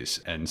phase.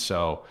 And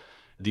so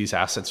these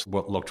assets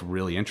looked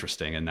really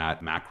interesting in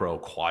that macro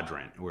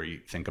quadrant where you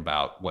think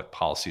about what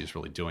policy is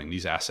really doing.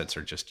 These assets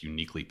are just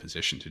uniquely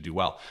positioned to do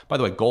well. By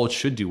the way, gold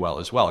should do well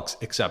as well,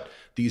 except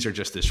these are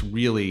just this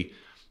really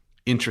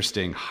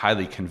interesting,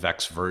 highly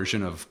convex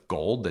version of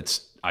gold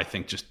that's, I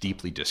think, just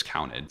deeply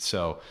discounted.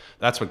 So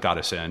that's what got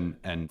us in.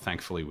 And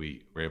thankfully,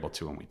 we were able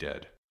to when we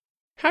did.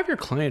 Have your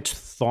clients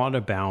thought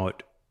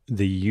about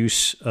the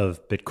use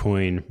of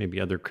Bitcoin, maybe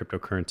other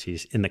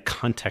cryptocurrencies, in the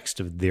context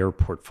of their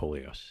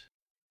portfolios?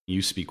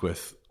 You speak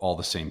with all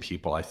the same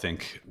people. I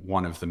think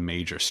one of the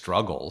major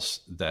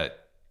struggles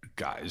that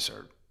guys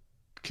are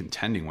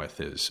contending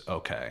with is,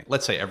 okay,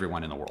 let's say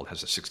everyone in the world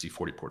has a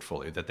 60-40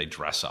 portfolio that they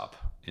dress up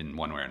in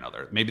one way or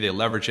another. Maybe they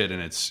leverage it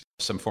and it's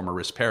some form of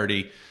risk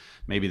parity.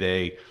 Maybe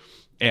they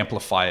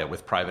amplify it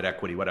with private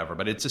equity, whatever,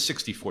 but it's a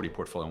 60-40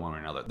 portfolio in one way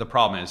or another. The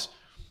problem is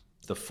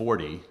the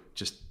 40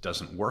 just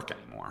doesn't work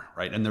anymore,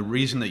 right? And the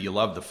reason that you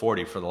love the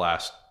 40 for the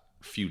last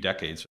few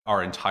decades,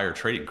 our entire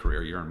trading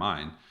career, your and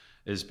mine,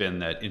 has been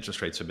that interest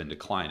rates have been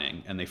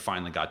declining, and they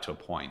finally got to a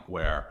point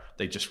where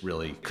they just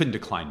really couldn't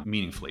decline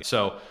meaningfully.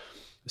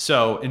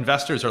 So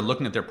investors are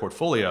looking at their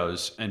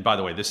portfolios, and by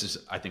the way, this is,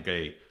 I think,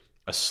 a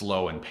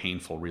slow and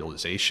painful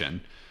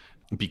realization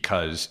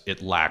because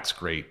it lacks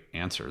great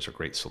answers or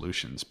great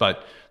solutions.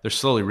 But they're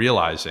slowly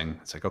realizing,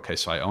 it's like, okay,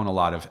 so I own a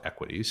lot of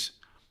equities.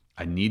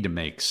 I need to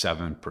make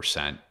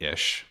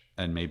 7%-ish,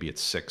 and maybe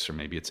it's 6 or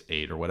maybe it's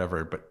 8 or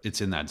whatever, but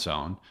it's in that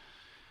zone.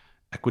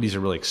 Equities are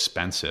really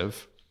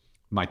expensive.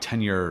 My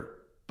 10-year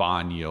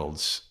bond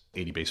yields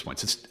 80 basis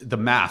points. The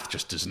math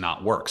just does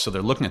not work. So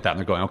they're looking at that and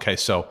they're going, okay,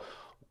 so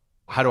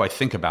how do I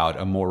think about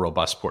a more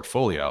robust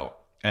portfolio?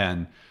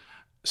 And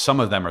some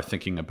of them are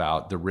thinking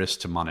about the risk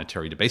to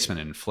monetary debasement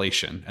and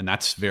inflation. And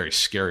that's very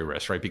scary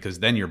risk, right? Because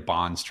then your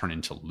bonds turn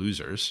into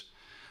losers.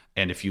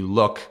 And if you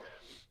look,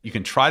 you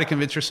can try to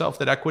convince yourself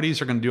that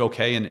equities are going to do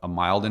okay in a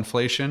mild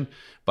inflation.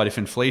 But if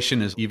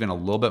inflation is even a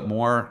little bit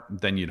more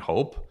than you'd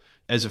hope,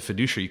 as a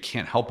fiduciary, you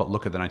can't help but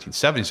look at the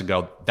 1970s and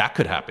go, that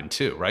could happen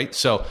too, right?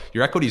 So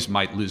your equities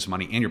might lose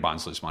money and your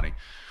bonds lose money.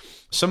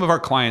 Some of our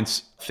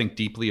clients think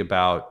deeply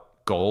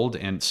about gold,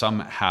 and some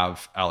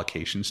have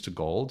allocations to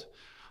gold.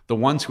 The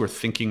ones who are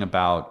thinking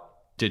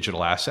about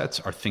digital assets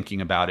are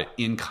thinking about it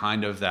in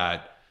kind of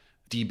that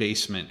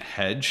debasement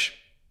hedge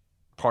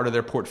part of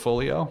their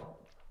portfolio.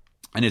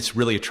 And it's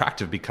really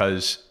attractive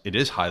because it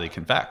is highly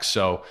convex.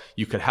 So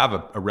you could have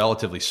a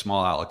relatively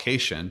small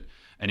allocation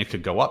and it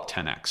could go up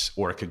 10x,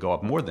 or it could go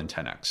up more than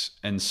 10x.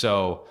 And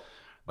so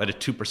at a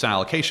 2%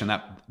 allocation,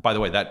 that, by the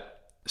way,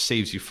 that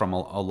saves you from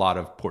a lot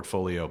of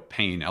portfolio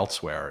pain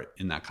elsewhere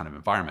in that kind of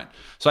environment.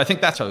 So I think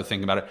that's how they're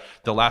thinking about it.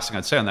 The last thing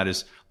I'd say on that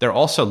is they're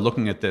also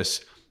looking at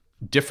this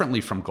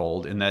differently from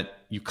gold in that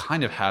you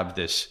kind of have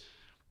this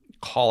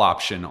call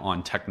option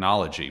on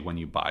technology when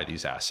you buy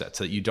these assets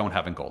that you don't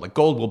have in gold. Like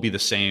gold will be the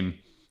same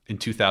in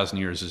 2,000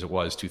 years as it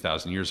was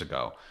 2,000 years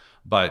ago,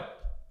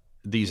 but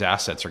these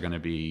assets are going to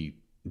be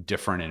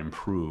different and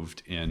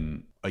improved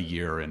in a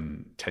year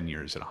and 10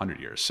 years and 100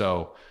 years.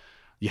 So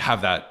you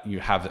have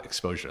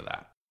exposure to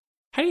that.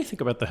 How do you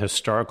think about the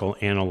historical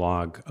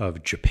analog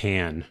of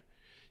Japan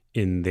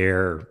in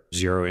their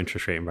zero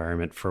interest rate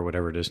environment for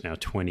whatever it is now,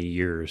 20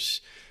 years,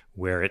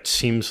 where it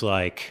seems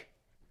like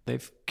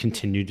they've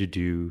continued to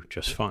do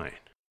just fine?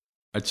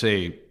 I'd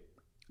say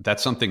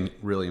that's something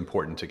really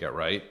important to get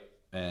right.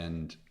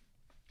 And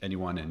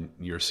anyone in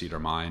your seat or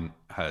mine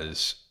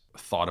has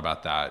thought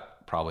about that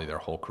probably their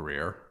whole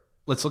career.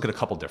 Let's look at a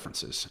couple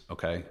differences,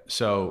 okay?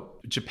 So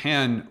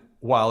Japan,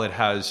 while it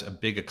has a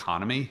big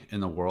economy in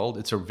the world,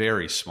 it's a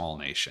very small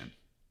nation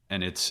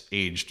and it's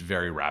aged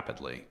very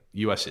rapidly.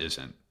 US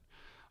isn't.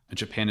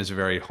 Japan is a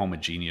very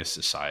homogeneous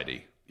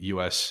society.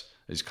 US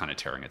is kind of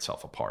tearing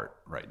itself apart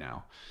right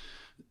now.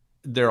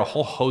 There are a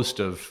whole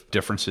host of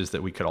differences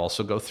that we could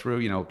also go through.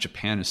 You know,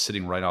 Japan is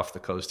sitting right off the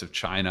coast of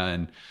China,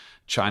 and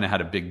China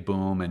had a big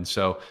boom. And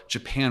so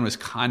Japan was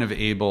kind of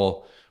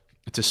able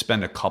to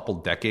spend a couple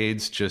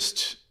decades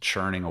just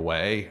churning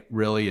away,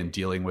 really, and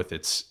dealing with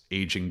its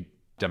aging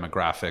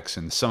demographics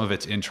and some of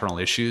its internal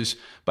issues,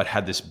 but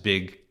had this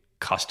big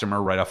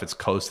customer right off its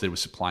coast that it was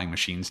supplying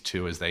machines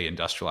to as they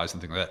industrialized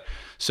and things like that.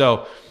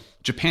 So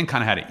Japan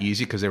kind of had it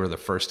easy because they were the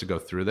first to go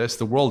through this.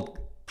 The world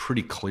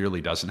pretty clearly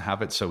doesn't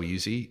have it so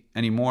easy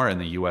anymore, and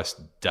the US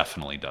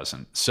definitely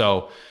doesn't.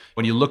 So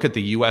when you look at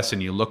the US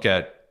and you look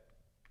at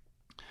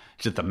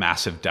the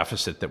massive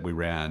deficit that we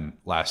ran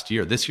last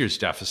year, this year's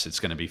deficit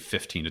is going to be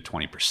 15 to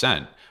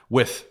 20%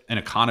 with an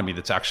economy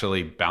that's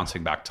actually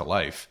bouncing back to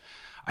life.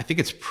 I think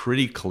it's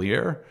pretty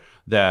clear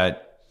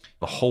that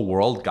the whole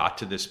world got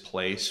to this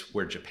place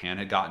where Japan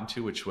had gotten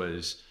to, which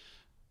was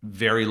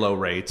very low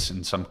rates,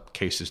 in some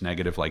cases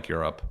negative like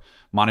Europe.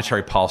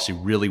 Monetary policy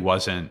really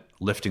wasn't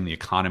lifting the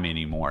economy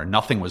anymore.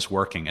 Nothing was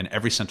working. And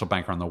every central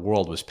banker in the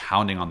world was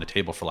pounding on the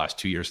table for the last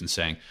 2 years and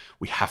saying,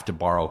 we have to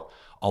borrow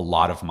a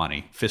lot of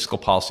money. Fiscal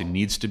policy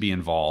needs to be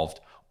involved,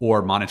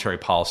 or monetary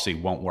policy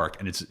won't work,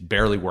 and it's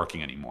barely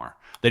working anymore.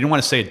 They didn't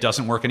want to say it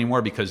doesn't work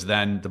anymore because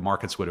then the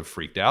markets would have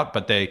freaked out,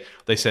 but they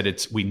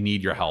said we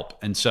need your help.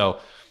 And so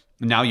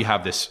now you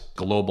have this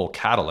global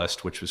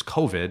catalyst, which was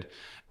COVID,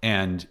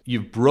 and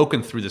you've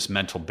broken through this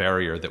mental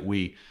barrier that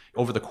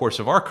over the course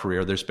of our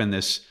career, there's been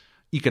this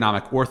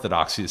economic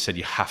orthodoxy that said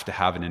you have to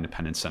have an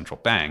independent central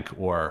bank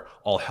or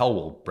all hell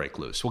will break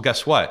loose. Well,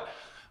 guess what?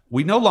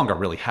 We no longer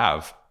really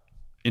have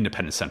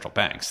independent central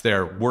banks.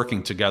 They're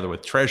working together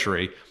with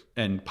Treasury,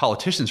 and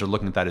politicians are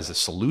looking at that as a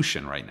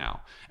solution right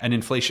now. And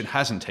inflation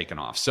hasn't taken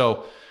off.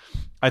 So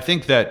I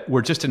think that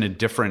we're just in a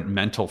different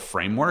mental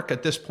framework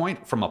at this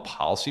point from a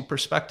policy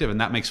perspective, and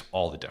that makes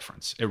all the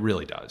difference. It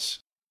really does.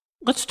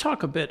 Let's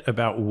talk a bit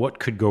about what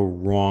could go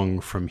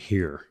wrong from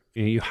here.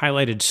 You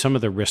highlighted some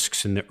of the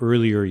risks in the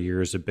earlier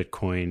years of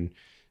Bitcoin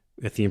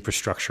with the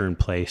infrastructure in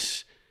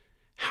place.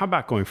 How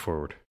about going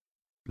forward?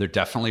 There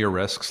definitely are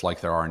risks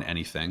like there are in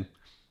anything.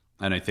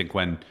 And I think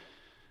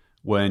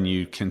when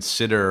you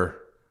consider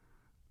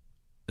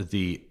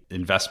the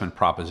investment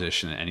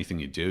proposition in anything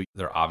you do,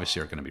 there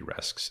obviously are going to be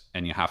risks.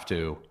 And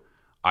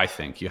I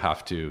think you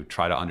have to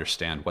try to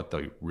understand what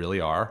they really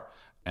are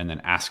and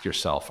then ask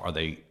yourself, are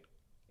they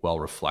well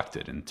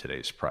reflected in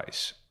today's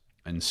price?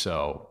 And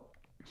so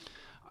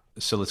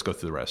let's go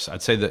through the risks.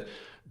 I'd say that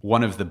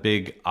one of the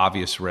big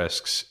obvious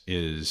risks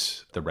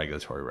is the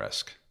regulatory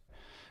risk.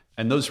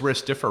 And those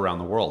risks differ around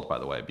the world, by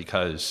the way,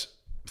 because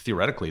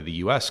theoretically the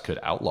US could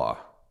outlaw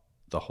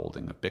the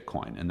holding of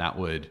Bitcoin. And that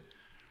would,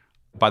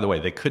 by the way,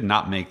 they could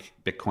not make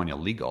Bitcoin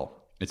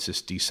illegal. It's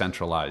this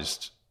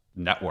decentralized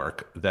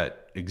network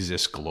that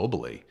exists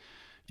globally.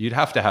 You'd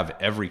have to have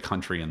every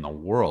country in the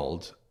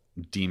world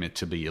deem it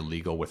to be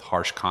illegal with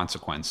harsh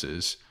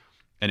consequences,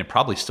 and it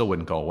probably still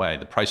wouldn't go away.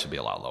 The price would be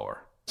a lot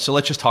lower. So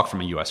let's just talk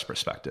from a US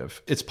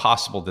perspective. It's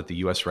possible that the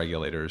US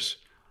regulators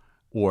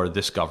or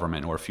this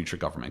government or a future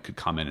government could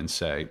come in and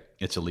say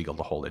it's illegal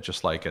to hold it,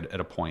 just like at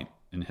a point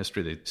in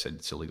history they said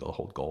it's illegal to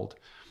hold gold.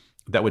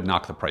 That would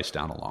knock the price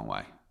down a long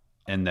way.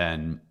 And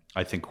then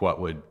I think what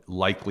would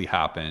likely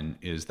happen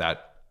is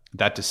that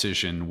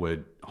decision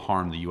would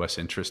harm the US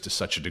interest to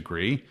such a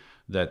degree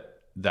that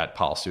that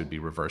policy would be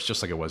reversed,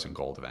 just like it was in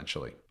gold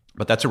eventually.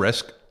 But that's a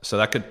risk. So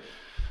that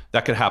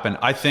could happen.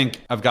 I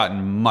think I've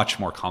gotten much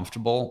more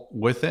comfortable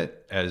with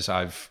it as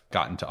I've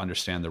gotten to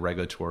understand the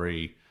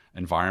regulatory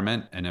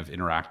environment and have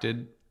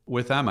interacted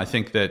with them. I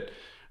think that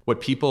what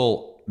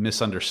people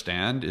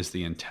misunderstand is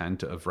the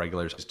intent of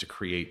regulators is to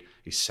create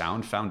a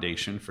sound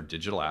foundation for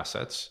digital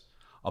assets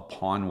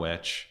upon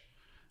which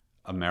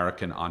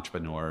American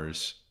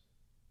entrepreneurs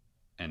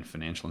and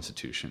financial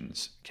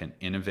institutions can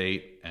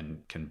innovate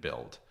and can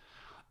build.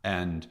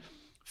 And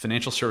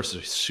financial services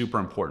is a super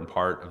important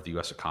part of the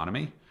US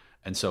economy.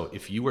 And so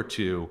if you were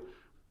to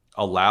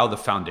allow the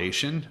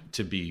foundation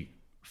to be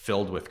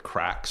filled with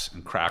cracks,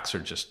 and cracks are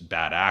just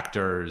bad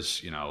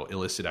actors,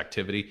 illicit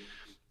activity,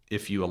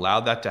 if you allow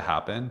that to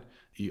happen,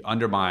 you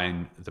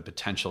undermine the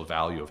potential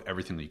value of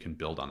everything that you can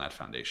build on that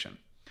foundation.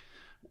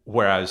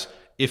 Whereas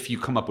if you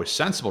come up with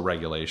sensible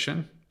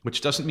regulation,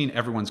 which doesn't mean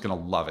everyone's going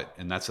to love it,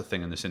 and that's the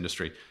thing in this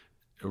industry,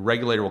 a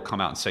regulator will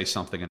come out and say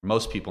something, and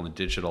most people in the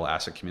digital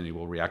asset community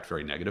will react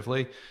very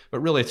negatively. But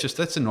really,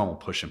 that's a normal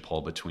push and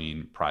pull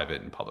between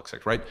private and public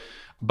sector, right?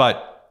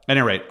 But at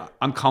any rate,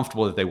 I'm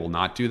comfortable that they will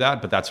not do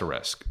that, but that's a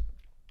risk.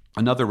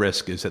 Another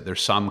risk is that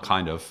there's some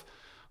kind of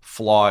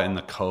flaw in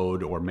the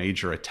code or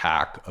major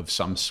attack of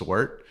some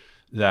sort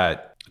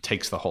that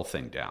takes the whole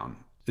thing down.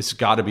 It's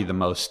got to be the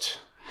most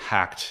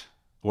hacked,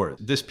 or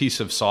this piece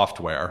of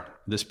software,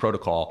 this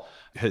protocol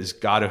has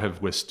got to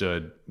have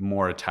withstood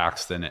more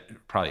attacks than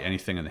probably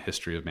anything in the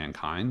history of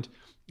mankind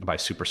by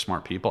super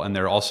smart people. And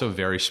they're also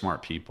very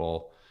smart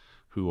people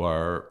who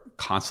are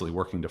constantly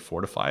working to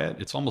fortify it.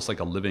 It's almost like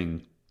a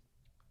living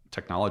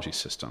technology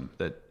system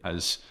that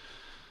has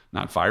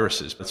not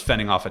viruses, but it's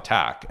fending off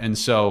attack. And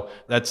so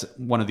that's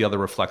one of the other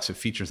reflexive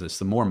features of this.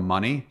 The more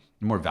money,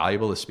 the more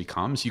valuable this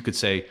becomes. You could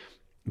say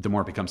the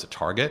more it becomes a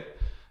target.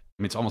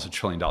 I mean, it's almost $1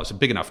 trillion, a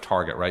big enough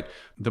target, right?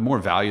 The more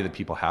value that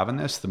people have in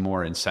this, the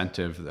more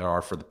incentive there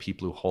are for the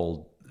people who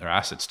hold their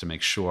assets to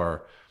make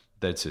sure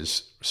that it's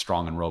as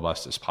strong and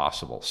robust as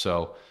possible.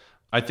 So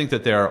I think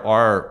that there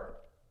are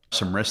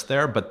some risks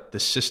there, but the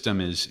system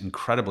is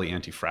incredibly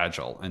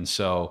anti-fragile, and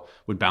so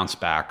would bounce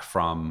back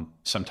from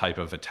some type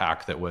of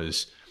attack that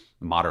was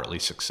moderately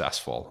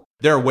successful.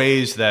 There are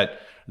ways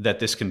that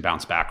this can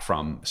bounce back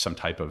from some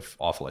type of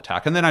awful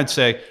attack. And then I'd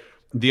say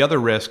the other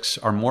risks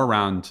are more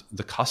around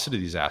the custody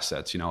of these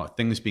assets,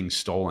 things being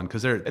stolen,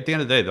 because they're, at the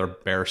end of the day, they're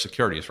bearer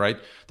securities, right?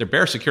 They're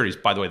bearer securities,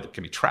 by the way, that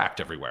can be tracked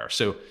everywhere.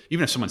 So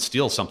even if someone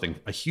steals something,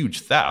 a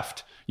huge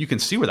theft, you can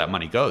see where that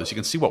money goes. You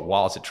can see what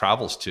wallets it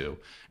travels to.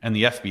 And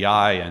the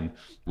FBI and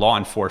law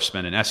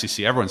enforcement and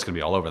SEC, everyone's going to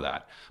be all over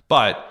that.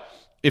 But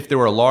if there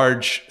were a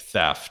large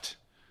theft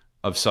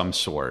of some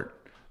sort,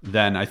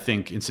 then I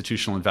think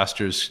institutional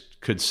investors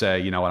could say,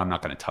 you know what, I'm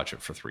not going to touch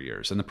it for 3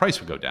 years, and the price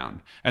would go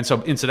down. And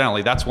so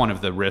incidentally, that's one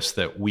of the risks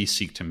that we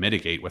seek to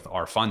mitigate with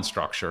our fund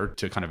structure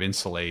to kind of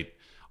insulate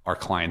our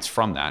clients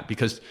from that.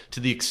 Because to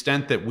the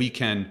extent that we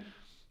can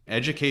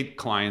educate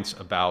clients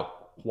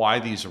about why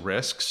these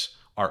risks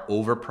are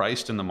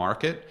overpriced in the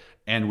market,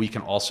 and we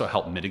can also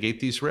help mitigate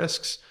these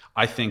risks.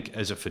 I think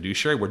as a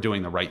fiduciary, we're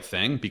doing the right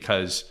thing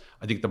because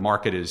I think the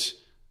market is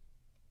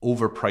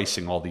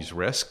overpricing all these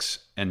risks,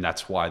 and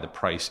that's why the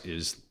price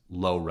is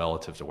low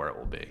relative to where it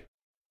will be.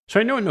 So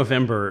I know in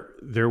November,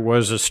 there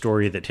was a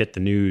story that hit the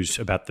news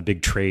about the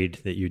big trade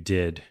that you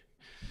did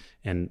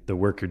and the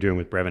work you're doing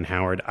with Brevin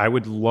Howard. I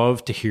would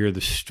love to hear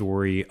the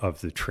story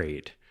of the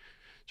trade.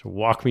 So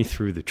walk me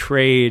through the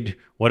trade,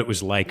 what it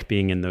was like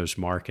being in those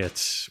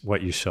markets,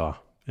 what you saw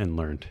and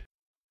learned.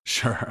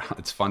 Sure.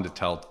 It's fun to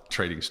tell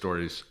trading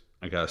stories,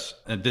 I guess.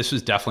 And this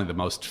is definitely the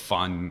most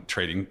fun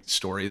trading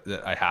story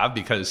that I have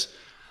because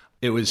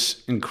it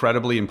was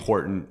incredibly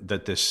important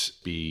that this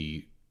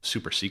be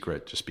super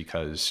secret just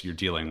because you're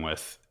dealing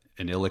with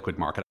an illiquid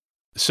market.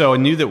 So I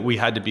knew that we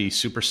had to be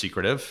super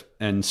secretive.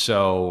 And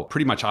so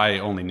pretty much I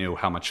only knew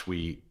how much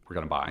we were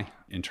going to buy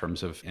in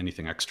terms of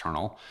anything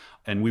external.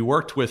 And we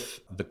worked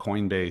with the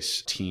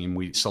Coinbase team.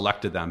 We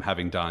selected them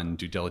having done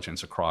due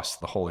diligence across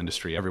the whole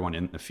industry, everyone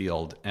in the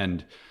field.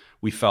 And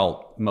we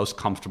felt most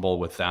comfortable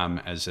with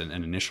them as an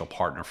initial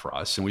partner for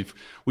us. And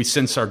we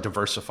since are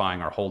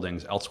diversifying our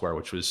holdings elsewhere,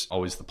 which was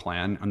always the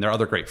plan. And there are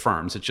other great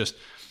firms. It's just,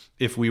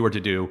 if we were to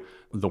do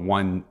the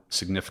one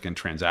significant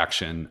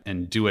transaction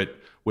and do it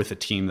with a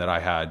team that I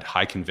had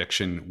high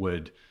conviction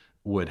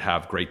would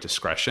have great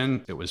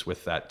discretion, it was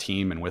with that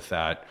team and with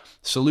that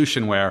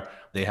solution where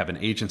they have an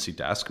agency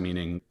desk,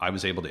 meaning I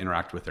was able to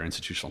interact with their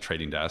institutional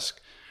trading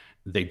desk.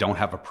 They don't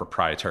have a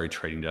proprietary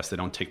trading desk. They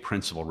don't take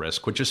principal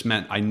risk, which just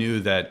meant I knew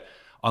that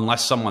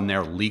unless someone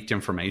there leaked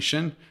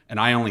information, and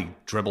I only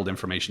dribbled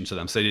information to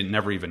them, so they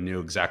never even knew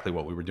exactly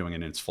what we were doing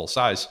in its full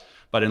size.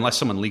 But unless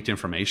someone leaked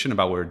information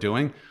about what we were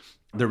doing,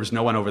 there was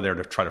no one over there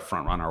to try to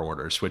front run our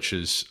orders, which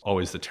is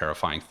always the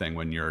terrifying thing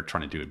when you're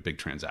trying to do a big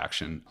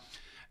transaction.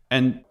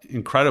 And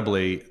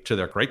incredibly, to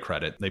their great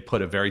credit, they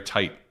put a very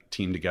tight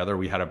team together.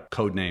 We had a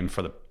code name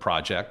for the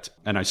project.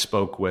 And I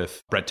spoke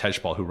with Brett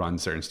Tejpal, who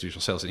runs their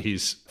institutional sales, and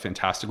he's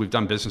fantastic. We've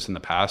done business in the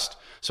past,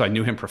 so I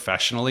knew him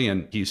professionally,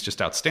 and he's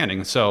just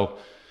outstanding. So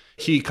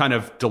he kind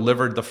of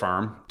delivered the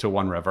firm to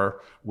One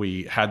River.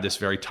 We had this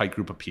very tight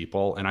group of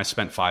people, and I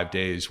spent 5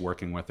 days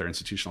working with their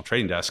institutional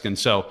trading desk. And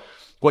so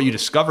what you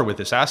discover with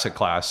this asset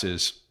class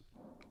is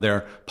there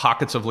are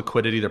pockets of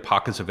liquidity, there are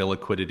pockets of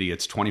illiquidity.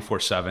 It's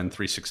 24/7,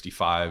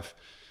 365.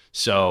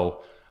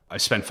 So I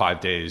spent 5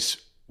 days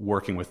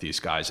working with these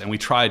guys, and we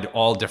tried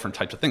all different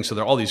types of things. So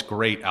there are all these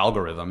great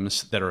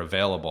algorithms that are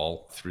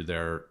available through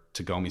their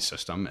Tagomi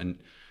system. And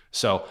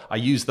so I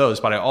used those,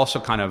 but I also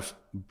kind of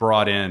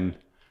brought in,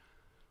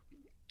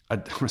 I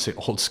don't want to say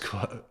old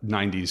school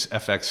 90s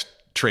FX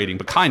trading,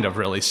 but kind of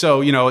really.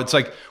 So, it's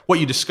like what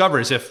you discover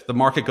is if the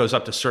market goes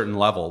up to certain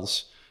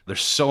levels,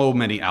 there's so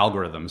many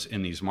algorithms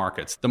in these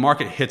markets. The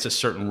market hits a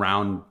certain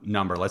round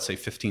number, let's say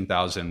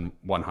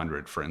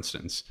 15,100, for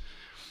instance.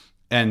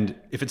 And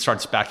if it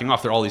starts backing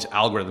off, there are all these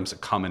algorithms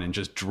that come in and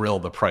just drill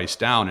the price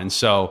down. And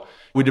so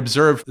we'd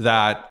observe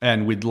that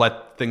and we'd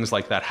let things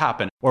like that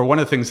happen. Or one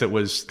of the things that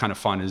was kind of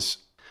fun is,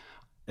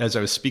 as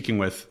I was speaking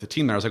with the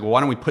team there, I was like, well, why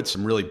don't we put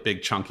some really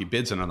big chunky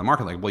bids in on the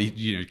market? Like, well,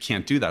 you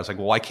can't do that. I was like,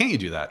 well, why can't you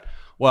do that?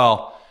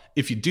 Well,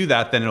 if you do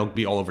that, then it'll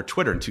be all over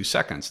Twitter in 2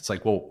 seconds. It's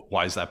like, well,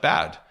 why is that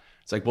bad?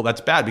 It's like, well,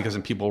 that's bad because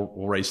then people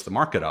will race the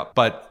market up.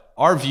 But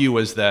our view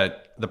was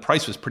that the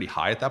price was pretty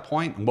high at that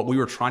point. And what we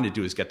were trying to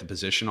do is get the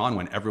position on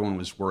when everyone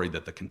was worried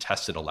that the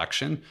contested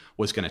election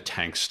was going to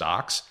tank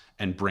stocks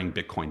and bring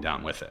Bitcoin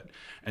down with it.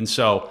 And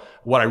so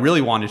what I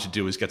really wanted to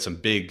do is get some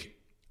big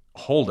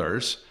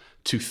holders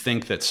to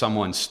think that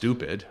someone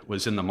stupid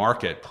was in the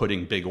market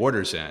putting big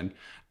orders in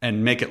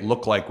and make it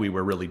look like we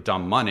were really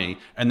dumb money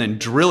and then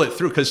drill it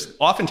through. Because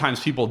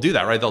oftentimes people do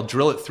that, right? They'll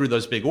drill it through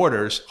those big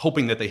orders,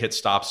 hoping that they hit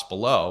stops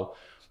below.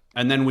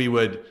 And then we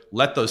would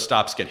let those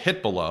stops get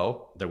hit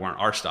below. They weren't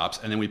our stops.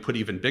 And then we put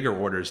even bigger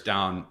orders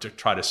down to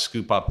try to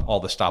scoop up all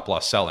the stop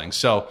loss selling.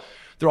 So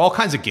there are all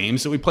kinds of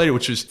games that we played,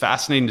 which was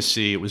fascinating to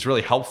see. It was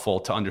really helpful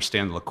to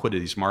understand the liquidity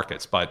of these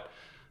markets. But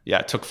yeah,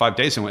 it took 5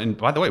 days. And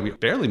by the way, we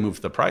barely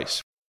moved the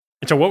price.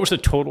 And so what was the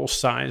total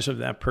size of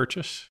that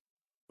purchase?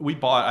 We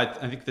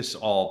bought, I think this is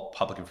all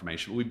public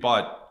information, we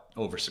bought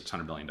over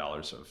 $600 million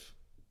of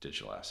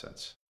digital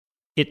assets.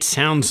 It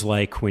sounds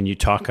like when you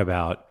talk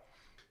about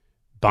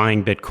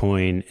buying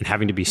Bitcoin and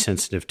having to be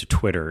sensitive to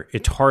Twitter,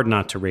 it's hard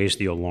not to raise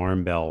the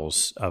alarm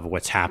bells of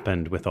what's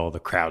happened with all the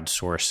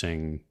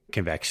crowdsourcing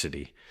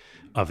convexity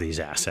of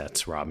these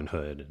assets,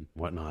 Robinhood and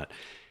whatnot.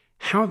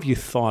 How have you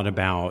thought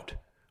about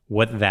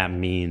what that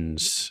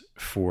means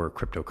for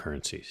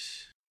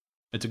cryptocurrencies?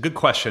 It's a good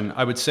question.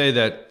 I would say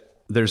that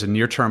there's a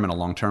near-term and a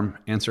long-term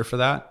answer for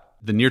that.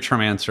 The near-term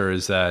answer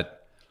is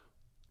that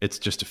it's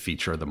just a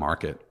feature of the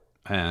market.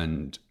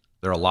 And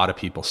there are a lot of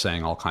people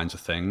saying all kinds of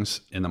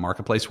things in the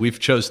marketplace. We've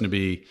chosen to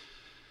be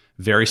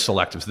very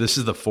selective. So this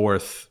is the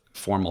fourth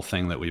formal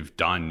thing that we've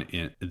done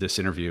in this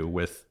interview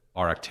with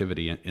our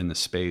activity in the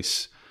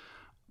space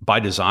by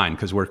design,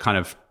 because we're kind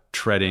of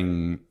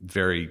treading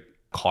very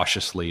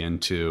cautiously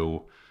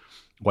into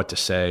what to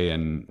say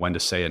and when to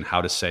say it and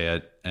how to say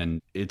it.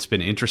 And it's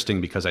been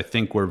interesting because I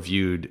think we're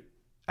viewed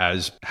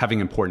as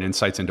having important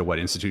insights into what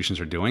institutions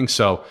are doing.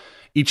 So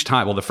each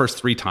time, well, the first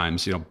 3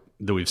 times,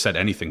 that we've said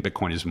anything,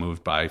 Bitcoin has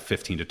moved by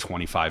 15 to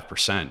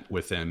 25%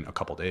 within a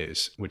couple of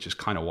days, which is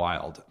kind of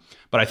wild.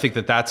 But I think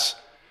that's,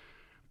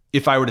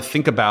 if I were to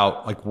think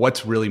about like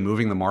what's really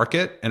moving the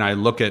market, and I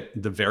look at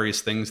the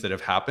various things that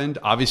have happened,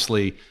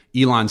 obviously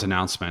Elon's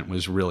announcement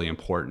was really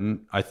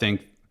important. I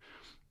think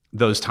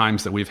those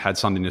times that we've had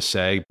something to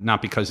say,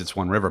 not because it's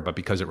One River, but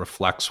because it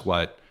reflects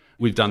what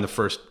we've done, the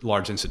first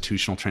large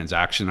institutional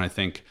transaction, I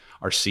think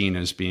are seen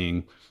as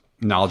being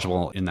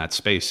knowledgeable in that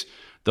space.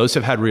 Those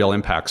have had real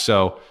impact.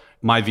 So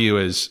my view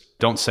is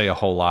don't say a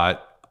whole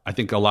lot. I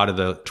think a lot of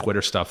the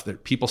Twitter stuff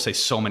that people say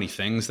so many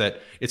things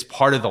that it's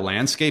part of the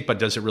landscape, but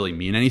does it really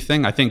mean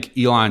anything? I think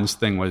Elon's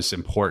thing was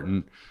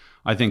important.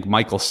 I think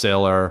Michael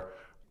Saylor,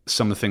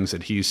 some of the things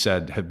that he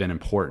said have been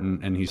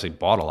important, and he's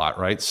bought a lot,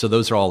 right? So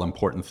those are all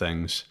important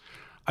things.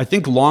 I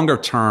think longer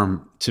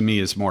term to me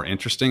is more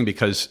interesting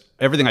because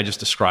everything I just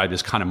described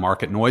is kind of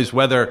market noise,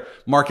 whether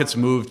markets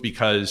moved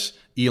because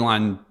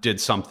Elon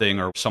did something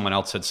or someone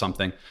else said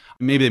something.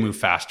 Maybe they move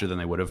faster than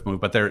they would have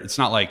moved, but it's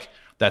not like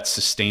that's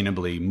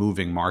sustainably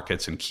moving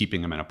markets and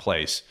keeping them in a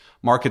place.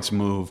 Markets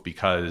move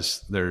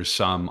because there's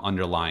some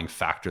underlying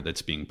factor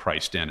that's being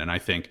priced in. And I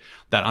think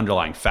that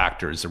underlying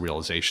factor is the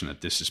realization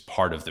that this is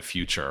part of the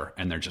future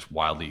and they're just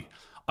wildly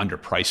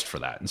underpriced for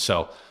that. And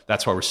so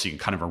that's why we're seeing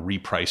kind of a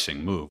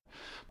repricing move.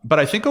 But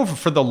I think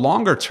for the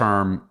longer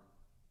term,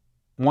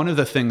 one of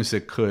the things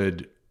that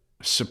could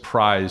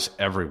surprise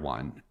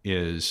everyone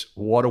is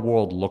what a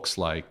world looks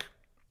like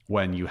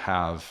when you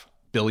have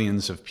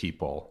billions of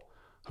people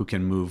who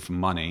can move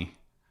money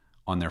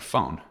on their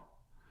phone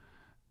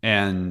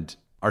and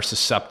are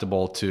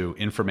susceptible to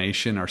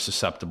information, are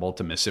susceptible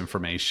to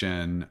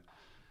misinformation.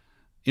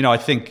 I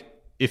think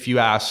if you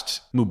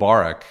asked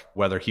Mubarak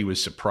whether he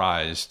was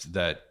surprised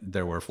that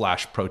there were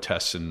flash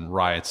protests and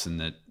riots and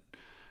that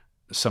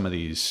some of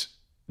these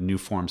new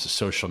forms of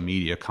social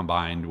media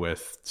combined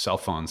with cell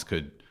phones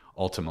could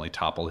ultimately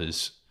topple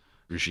his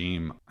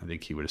regime, I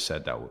think he would have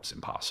said that was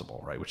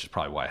impossible, right? Which is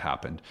probably why it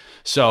happened.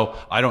 So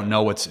I don't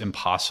know what's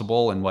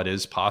impossible and what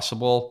is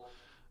possible.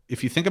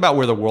 If you think about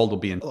where the world will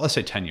be in, let's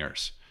say 10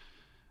 years.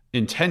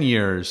 In 10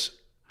 years,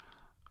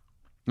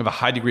 I have a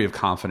high degree of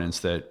confidence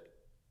that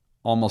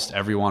almost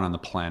everyone on the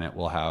planet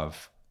will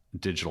have a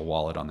digital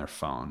wallet on their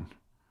phone.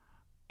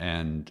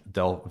 And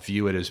they'll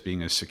view it as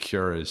being as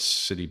secure as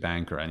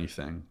Citibank or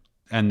anything.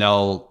 And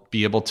they'll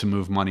be able to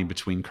move money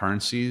between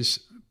currencies,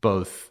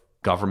 both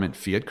government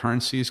fiat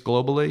currencies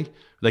globally.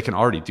 They can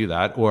already do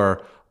that,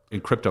 or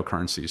in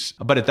cryptocurrencies.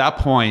 But at that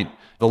point,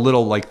 the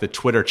little the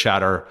Twitter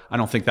chatter, I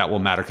don't think that will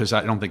matter because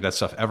I don't think that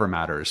stuff ever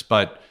matters.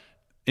 But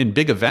in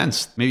big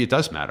events, maybe it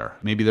does matter.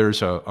 Maybe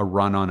there's a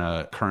run on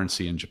a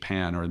currency in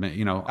Japan, or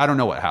I don't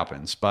know what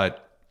happens,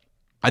 but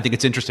I think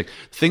it's interesting.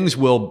 Things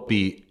will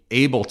be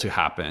able to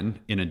happen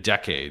in a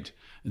decade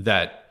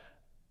that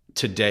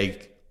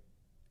today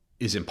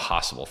is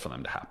impossible for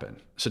them to happen.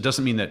 So it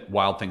doesn't mean that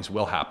wild things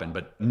will happen,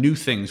 but new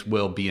things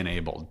will be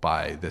enabled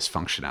by this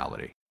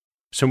functionality.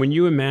 So when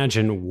you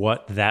imagine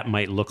what that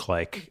might look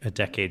like a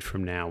decade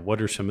from now,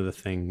 what are some of the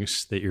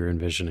things that you're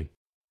envisioning?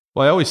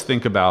 Well, I always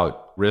think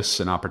about risks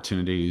and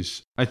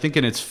opportunities. I think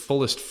in its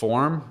fullest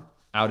form,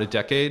 out a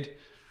decade,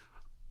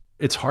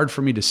 it's hard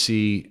for me to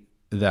see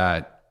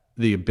that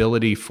the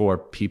ability for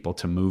people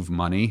to move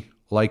money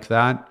like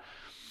that,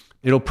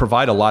 it'll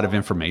provide a lot of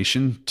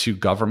information to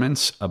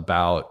governments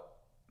about,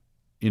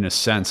 in a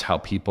sense, how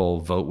people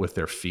vote with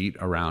their feet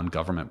around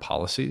government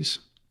policies.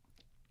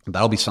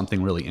 That'll be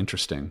something really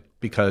interesting,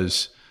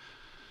 because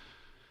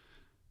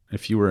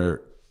if you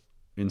were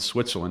in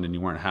Switzerland and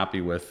you weren't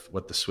happy with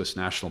what the Swiss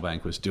National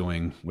Bank was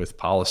doing with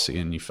policy,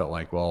 and you felt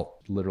like, well,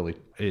 literally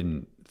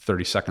in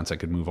 30 seconds, I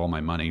could move all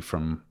my money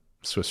from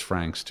Swiss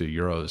francs to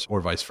euros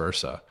or vice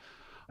versa.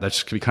 That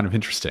just could be kind of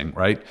interesting,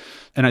 right?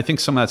 And I think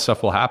some of that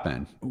stuff will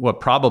happen. What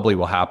probably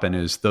will happen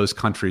is those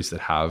countries that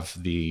have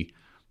the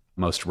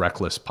most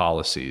reckless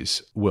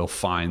policies will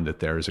find that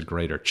there is a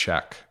greater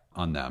check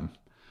on them.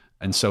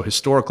 And so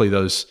historically,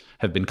 those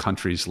have been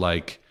countries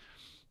like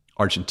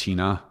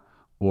Argentina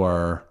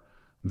or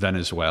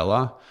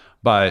Venezuela.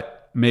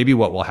 But maybe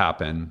what will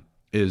happen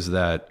is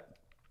that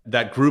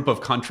group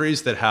of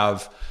countries that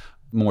have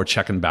more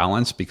check and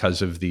balance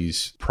because of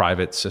these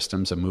private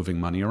systems of moving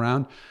money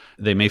around,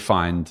 they may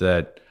find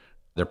that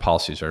their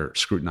policies are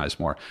scrutinized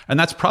more. And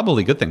that's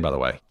probably a good thing, by the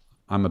way.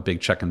 I'm a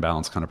big check and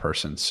balance kind of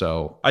person.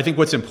 So I think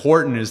what's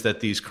important is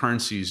that these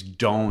currencies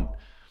don't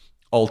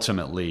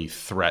ultimately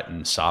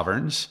threaten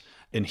sovereigns.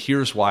 And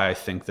here's why I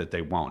think that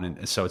they won't.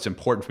 And so it's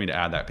important for me to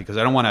add that, because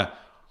I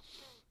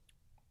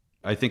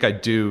think I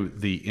do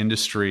the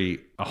industry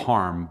a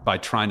harm by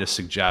trying to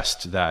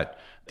suggest that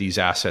these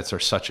assets are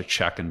such a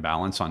check and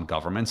balance on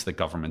governments that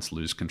governments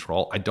lose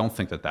control. I don't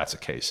think that that's the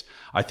case.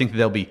 I think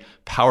there'll be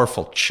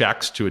powerful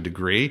checks to a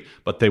degree,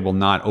 but they will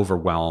not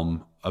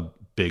overwhelm a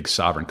big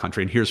sovereign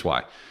country. And here's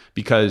why.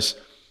 Because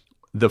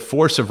the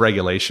force of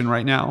regulation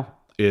right now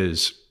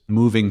is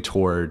moving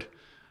toward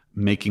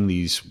making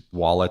these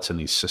wallets and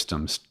these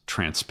systems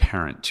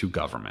transparent to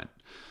government.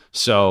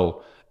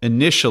 So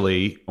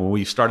initially, when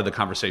we started the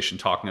conversation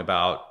talking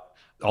about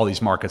all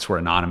these markets were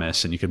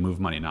anonymous and you could move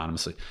money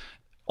anonymously,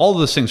 all of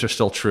those things are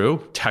still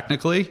true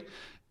technically.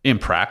 In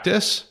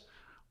practice,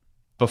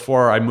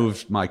 before I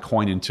moved my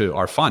coin into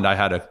our fund, I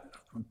had a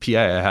PA,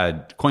 I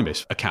had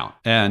Coinbase account.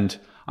 And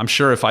I'm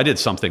sure if I did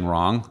something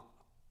wrong,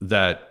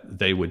 that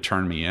they would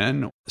turn me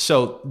in.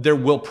 So there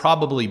will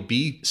probably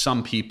be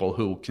some people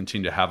who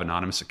continue to have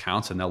anonymous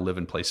accounts and they'll live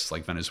in places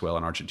like Venezuela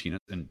and Argentina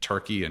and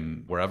Turkey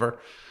and wherever.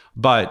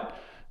 But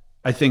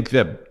I think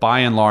that by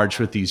and large,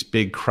 with these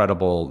big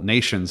credible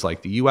nations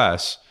like the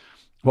US,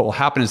 what will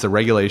happen is the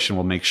regulation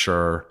will make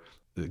sure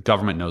the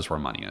government knows where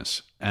money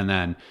is. And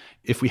then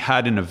if we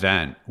had an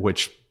event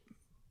which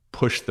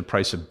pushed the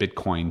price of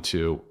Bitcoin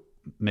to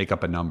make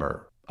up a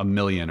number, $1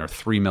 million or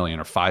 $3 million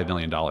or $5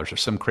 million or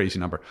some crazy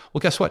number, well,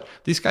 guess what?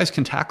 These guys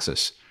can tax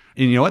us.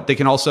 And you know what? They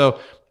can also,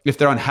 if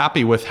they're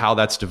unhappy with how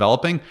that's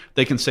developing,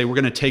 they can say, we're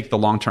going to take the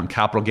long-term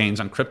capital gains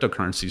on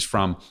cryptocurrencies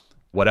from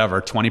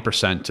whatever,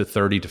 20% to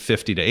 30 to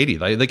 50 to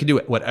 80. They can do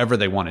whatever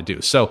they want to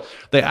do. So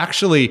they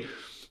actually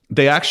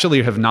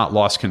have not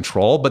lost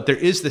control, but there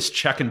is this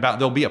check and balance.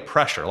 There'll be a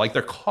pressure, like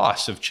there are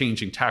costs of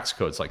changing tax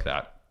codes like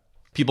that.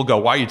 People go,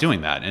 why are you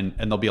doing that? And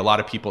there'll be a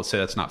lot of people that say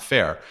that's not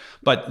fair.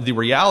 But the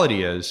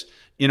reality is,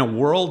 in a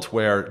world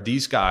where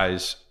these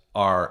guys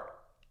are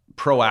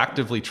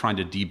proactively trying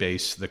to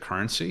debase the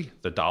currency,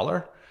 the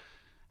dollar,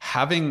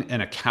 having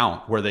an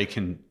account where they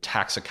can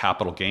tax a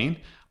capital gain,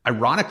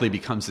 ironically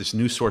becomes this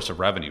new source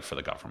of revenue for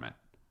the government.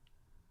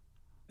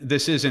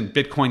 This isn't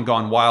Bitcoin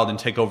gone wild and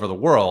take over the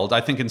world. I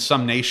think in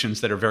some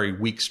nations that are very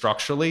weak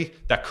structurally,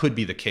 that could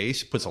be the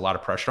case. It puts a lot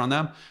of pressure on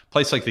them. A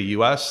place like the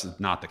US,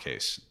 not the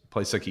case. A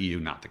place like EU,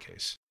 not the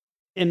case.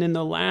 And in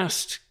the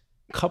last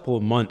couple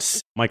of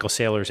months, Michael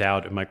Saylor's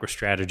out at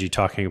MicroStrategy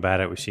talking about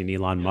it. We've seen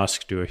Elon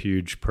Musk do a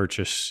huge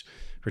purchase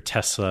for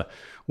Tesla.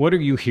 What are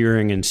you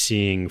hearing and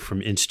seeing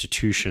from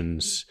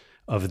institutions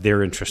of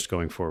their interest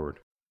going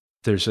forward?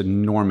 There's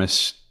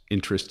enormous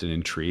interest and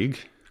intrigue.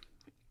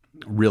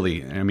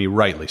 Really, I mean,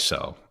 rightly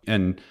so.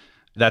 And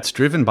that's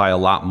driven by a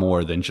lot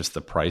more than just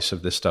the price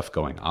of this stuff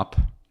going up.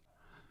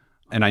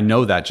 And I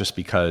know that just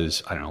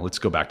because, I don't know, let's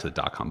go back to the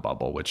dot-com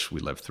bubble, which we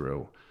lived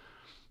through.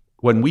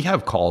 When we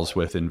have calls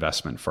with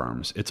investment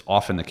firms, it's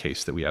often the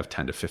case that we have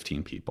 10 to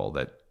 15 people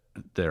that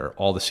they're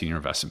all the senior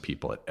investment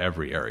people at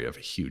every area of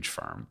a huge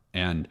firm.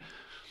 And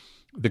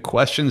the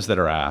questions that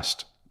are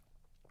asked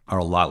are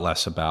a lot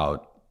less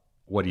about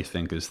what do you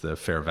think is the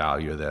fair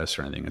value of this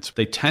or anything.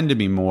 They tend to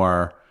be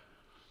more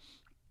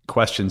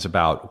questions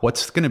about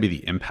what's going to be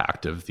the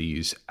impact of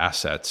these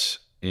assets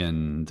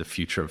in the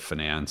future of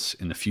finance,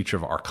 in the future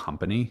of our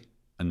company,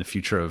 in the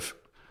future of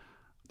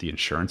the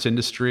insurance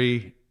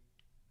industry.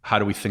 How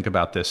do we think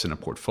about this in a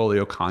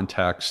portfolio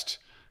context?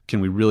 Can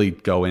we really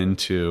go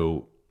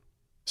into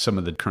some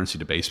of the currency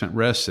debasement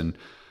risks and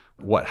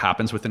what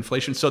happens with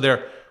inflation? So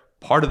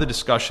part of the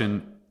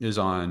discussion is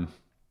on,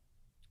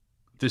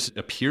 this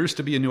appears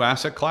to be a new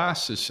asset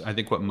class, is I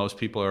think what most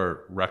people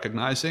are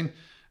recognizing,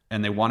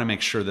 and they want to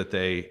make sure that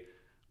they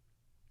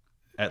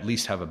at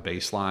least have a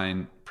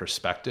baseline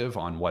perspective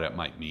on what it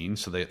might mean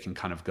so they can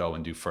kind of go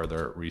and do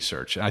further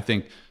research. And I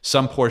think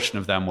some portion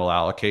of them will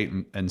allocate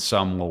and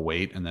some will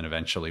wait and then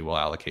eventually will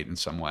allocate in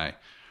some way.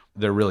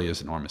 There really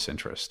is enormous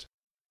interest.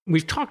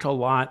 We've talked a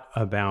lot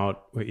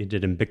about what you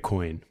did in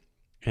Bitcoin.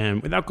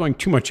 And without going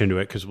too much into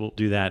it, because we'll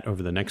do that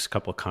over the next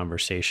couple of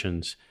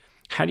conversations,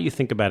 how do you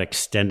think about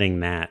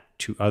extending that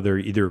to other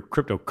either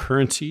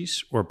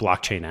cryptocurrencies or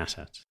blockchain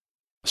assets?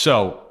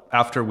 So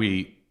after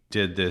we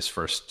did this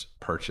first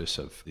purchase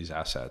of these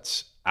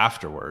assets,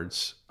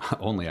 afterwards,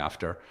 only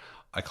after,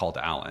 I called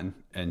Alan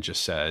and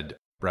just said,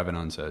 Brevin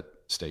owns a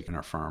stake in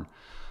our firm.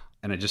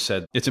 And I just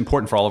said, it's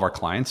important for all of our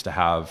clients to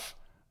have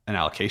an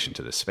allocation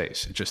to this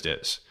space. It just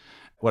is.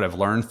 What I've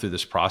learned through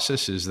this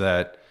process is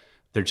that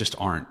there just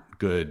aren't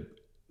good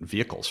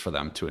vehicles for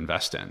them to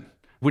invest in,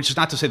 which is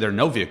not to say there are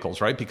no vehicles,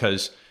 right?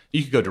 Because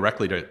you could go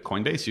directly to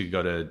Coinbase, you could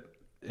go to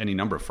any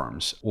number of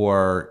firms,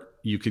 or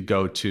you could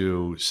go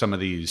to some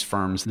of these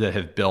firms that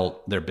have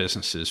built their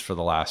businesses for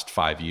the last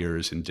 5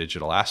 years in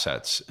digital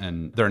assets.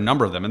 And there are a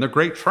number of them, and they're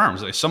great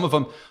firms. Some of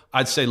them,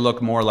 I'd say,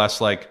 look more or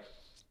less like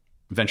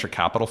venture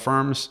capital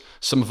firms.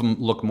 Some of them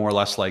look more or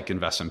less like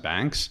investment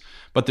banks.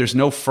 But there's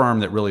no firm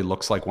that really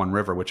looks like One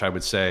River, which I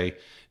would say,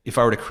 if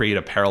I were to create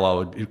a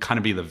parallel, it would kind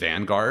of be the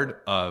vanguard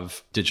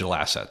of digital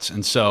assets.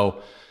 And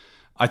so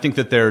I think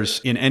that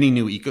in any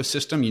new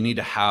ecosystem, you need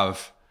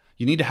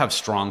to have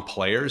strong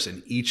players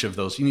in each of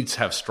those. You need to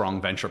have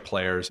strong venture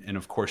players. And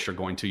of course, you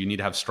need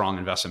to have strong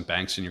investment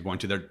banks, and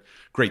they're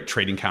great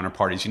trading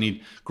counterparties. You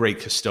need great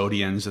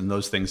custodians, and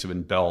those things have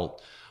been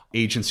built,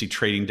 agency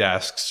trading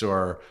desks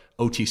or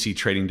OTC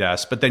trading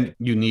desks. But then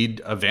you need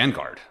a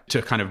vanguard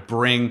to kind of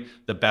bring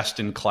the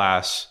best in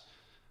class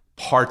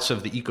parts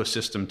of the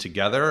ecosystem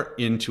together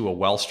into a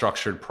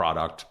well-structured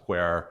product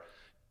where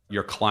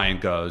your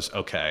client goes,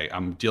 okay,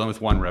 I'm dealing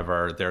with One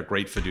River. They're a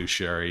great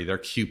fiduciary. They're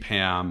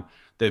QPAM.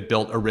 They've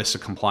built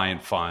ERISA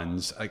compliant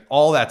funds, like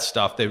all that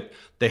stuff.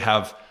 They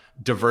have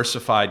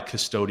diversified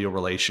custodial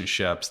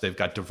relationships. They've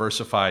got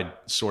diversified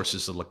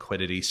sources of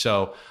liquidity.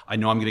 So I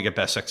know I'm going to get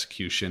best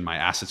execution. My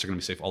assets are going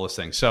to be safe, all those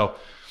things. So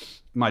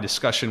my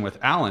discussion with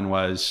Alan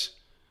was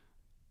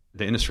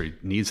the industry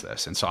needs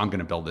this. And so I'm going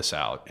to build this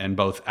out. And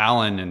both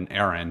Alan and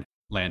Aaron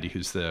Landy,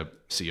 who's the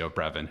CEO of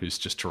Brevin, who's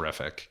just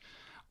terrific,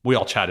 we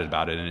all chatted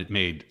about it and it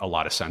made a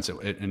lot of sense.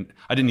 And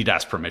I didn't need to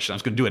ask permission. I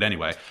was going to do it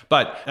anyway.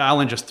 But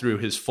Alan just threw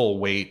his full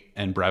weight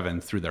and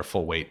Brevin threw their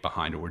full weight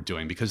behind what we're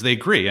doing because they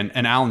agree.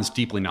 And Alan's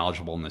deeply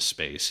knowledgeable in this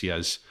space. He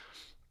has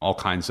all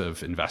kinds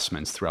of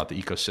investments throughout the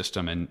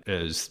ecosystem and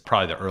is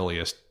probably the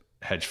earliest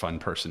hedge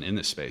fund person in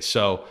this space.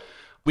 So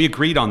we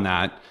agreed on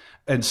that.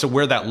 And so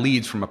where that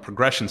leads from a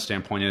progression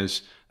standpoint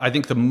is, I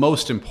think the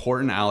most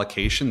important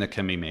allocation that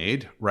can be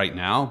made right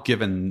now,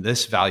 given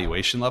this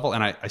valuation level,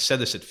 and I said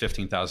this at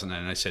 15,000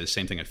 and I say the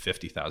same thing at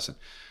 50,000,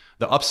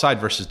 the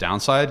upside versus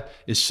downside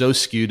is so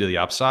skewed to the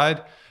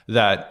upside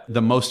that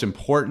the most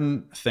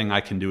important thing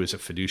I can do as a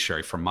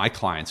fiduciary for my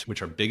clients,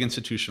 which are big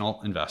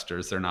institutional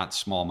investors, they're not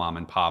small mom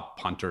and pop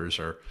punters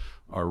or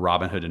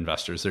Robinhood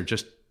investors, they're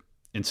just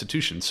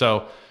institutions.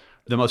 So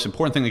the most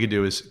important thing they could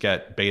do is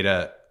get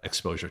beta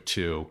exposure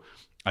to,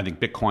 I think,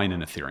 Bitcoin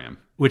and Ethereum,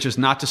 which is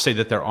not to say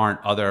that there aren't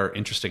other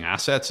interesting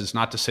assets. It's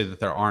not to say that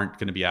there aren't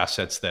going to be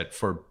assets that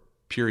for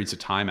periods of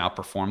time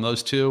outperform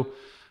those two.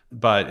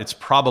 But it's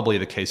probably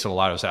the case that a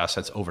lot of those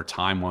assets over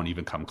time won't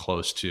even come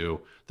close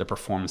to the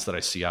performance that I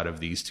see out of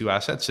these two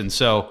assets. And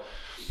so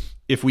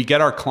if we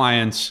get our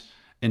clients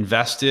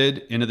invested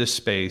into this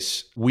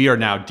space, we are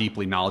now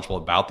deeply knowledgeable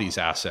about these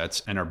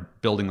assets and are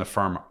building the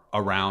firm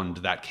around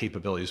that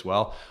capability as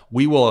well.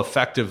 We will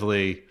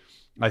effectively,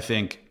 I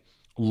think,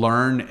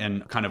 learn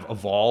and kind of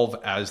evolve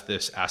as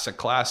this asset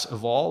class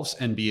evolves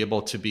and be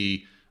able to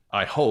be,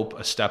 I hope,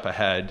 a step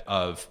ahead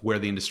of where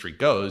the industry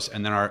goes.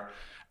 And then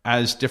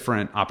as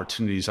different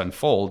opportunities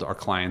unfold, our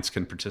clients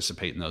can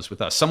participate in those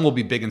with us. Some will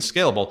be big and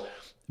scalable.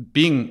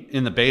 Being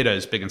in the beta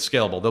is big and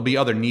scalable. There'll be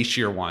other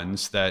nichier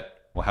ones that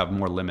will have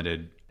more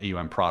limited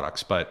AUM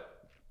products,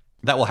 but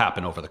that will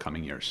happen over the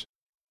coming years.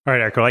 All right,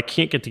 Eric, well, I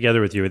can't get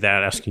together with you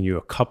without asking you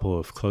a couple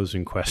of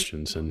closing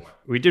questions. And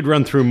we did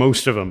run through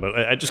most of them, but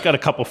I just got a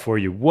couple for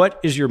you. What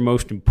is your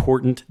most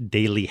important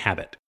daily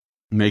habit?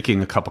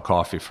 Making a cup of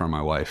coffee for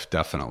my wife,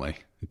 definitely.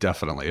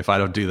 Definitely. If I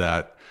don't do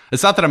that,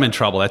 it's not that I'm in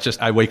trouble. That's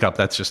just, I wake up,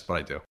 that's just what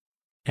I do.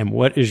 And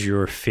what is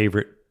your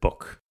favorite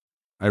book?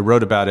 I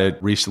wrote about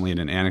it recently in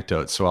an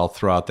anecdote, so I'll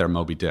throw out there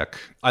Moby Dick.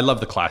 I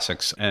love the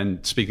classics.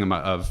 And speaking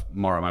of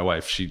Mara, my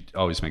wife, she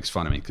always makes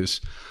fun of me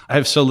because I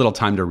have so little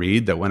time to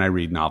read that when I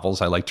read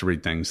novels, I like to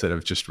read things that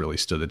have just really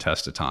stood the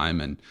test of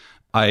time. And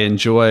I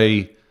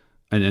enjoy,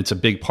 and it's a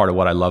big part of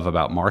what I love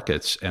about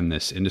markets and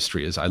this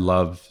industry, is I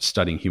love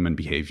studying human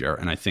behavior.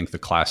 And I think the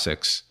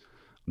classics,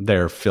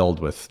 they're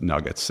filled with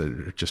nuggets that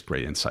are just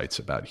great insights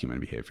about human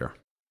behavior.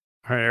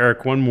 All right,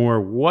 Eric, one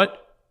more.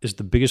 What is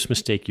the biggest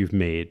mistake you've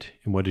made,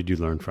 and what did you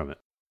learn from it?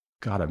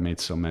 God, I've made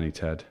so many,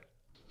 Ted.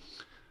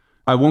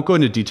 I won't go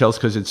into details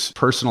because it's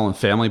personal and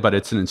family, but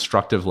it's an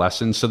instructive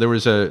lesson. So there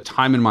was a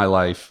time in my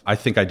life, I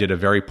think I did a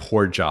very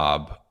poor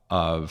job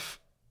of,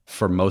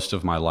 for most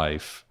of my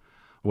life,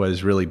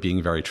 was really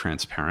being very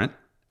transparent.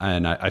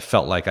 And I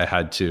felt like I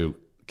had to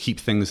keep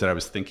things that I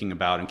was thinking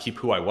about and keep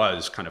who I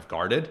was kind of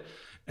guarded.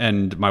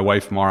 And my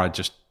wife, Mara,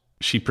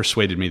 she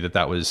persuaded me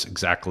that was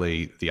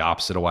exactly the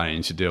opposite of what I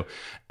need to do.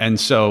 And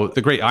so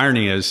the great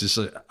irony is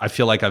I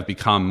feel like I've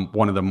become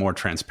one of the more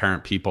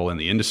transparent people in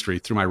the industry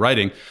through my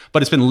writing,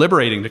 but it's been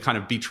liberating to kind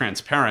of be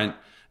transparent.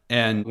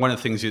 And one of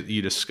the things that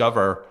you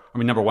discover, I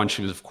mean, number one,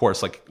 she was, of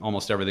course, like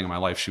almost everything in my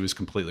life, she was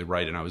completely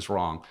right and I was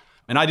wrong.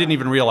 And I didn't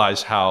even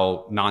realize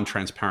how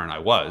non-transparent I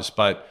was.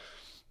 But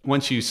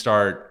once you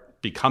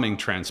start becoming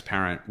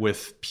transparent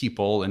with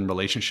people and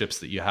relationships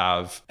that you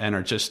have and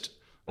are just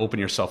open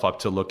yourself up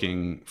to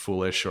looking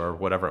foolish or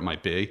whatever it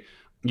might be,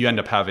 you end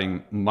up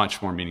having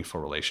much more meaningful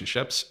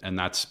relationships. And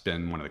that's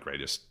been one of the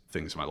greatest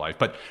things in my life.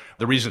 But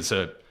the reason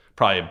it's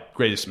probably a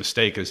greatest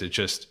mistake is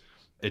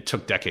it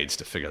took decades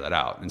to figure that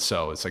out. And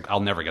so it's like,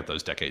 I'll never get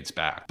those decades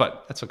back,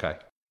 but that's okay.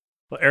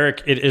 Well,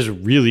 Eric, it is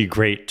really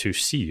great to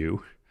see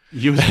you.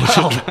 You as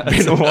well.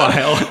 It's been a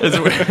while.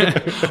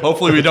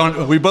 Hopefully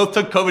we both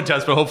took COVID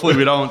tests, but hopefully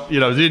we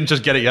didn't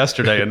just get it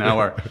yesterday and now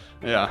we're,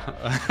 yeah.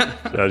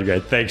 That was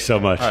great. Thanks so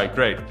much. All right,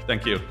 great.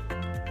 Thank you.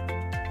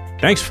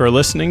 Thanks for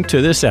listening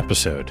to this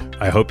episode.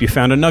 I hope you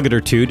found a nugget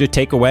or two to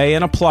take away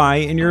and apply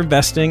in your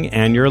investing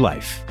and your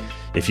life.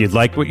 If you'd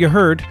like what you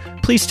heard,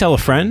 please tell a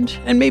friend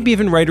and maybe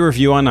even write a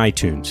review on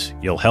iTunes.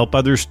 You'll help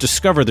others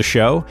discover the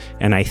show,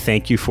 and I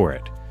thank you for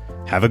it.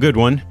 Have a good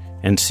one,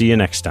 and see you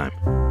next time.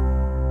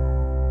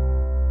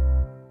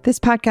 This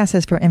podcast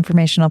is for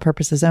informational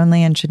purposes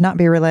only and should not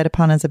be relied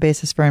upon as a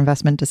basis for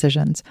investment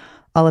decisions.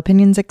 All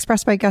opinions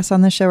expressed by guests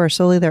on this show are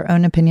solely their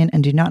own opinion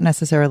and do not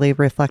necessarily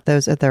reflect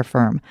those of their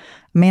firm.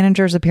 A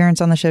manager's appearance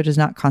on the show does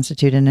not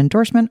constitute an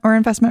endorsement or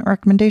investment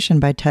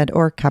recommendation by TED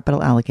or Capital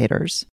Allocators.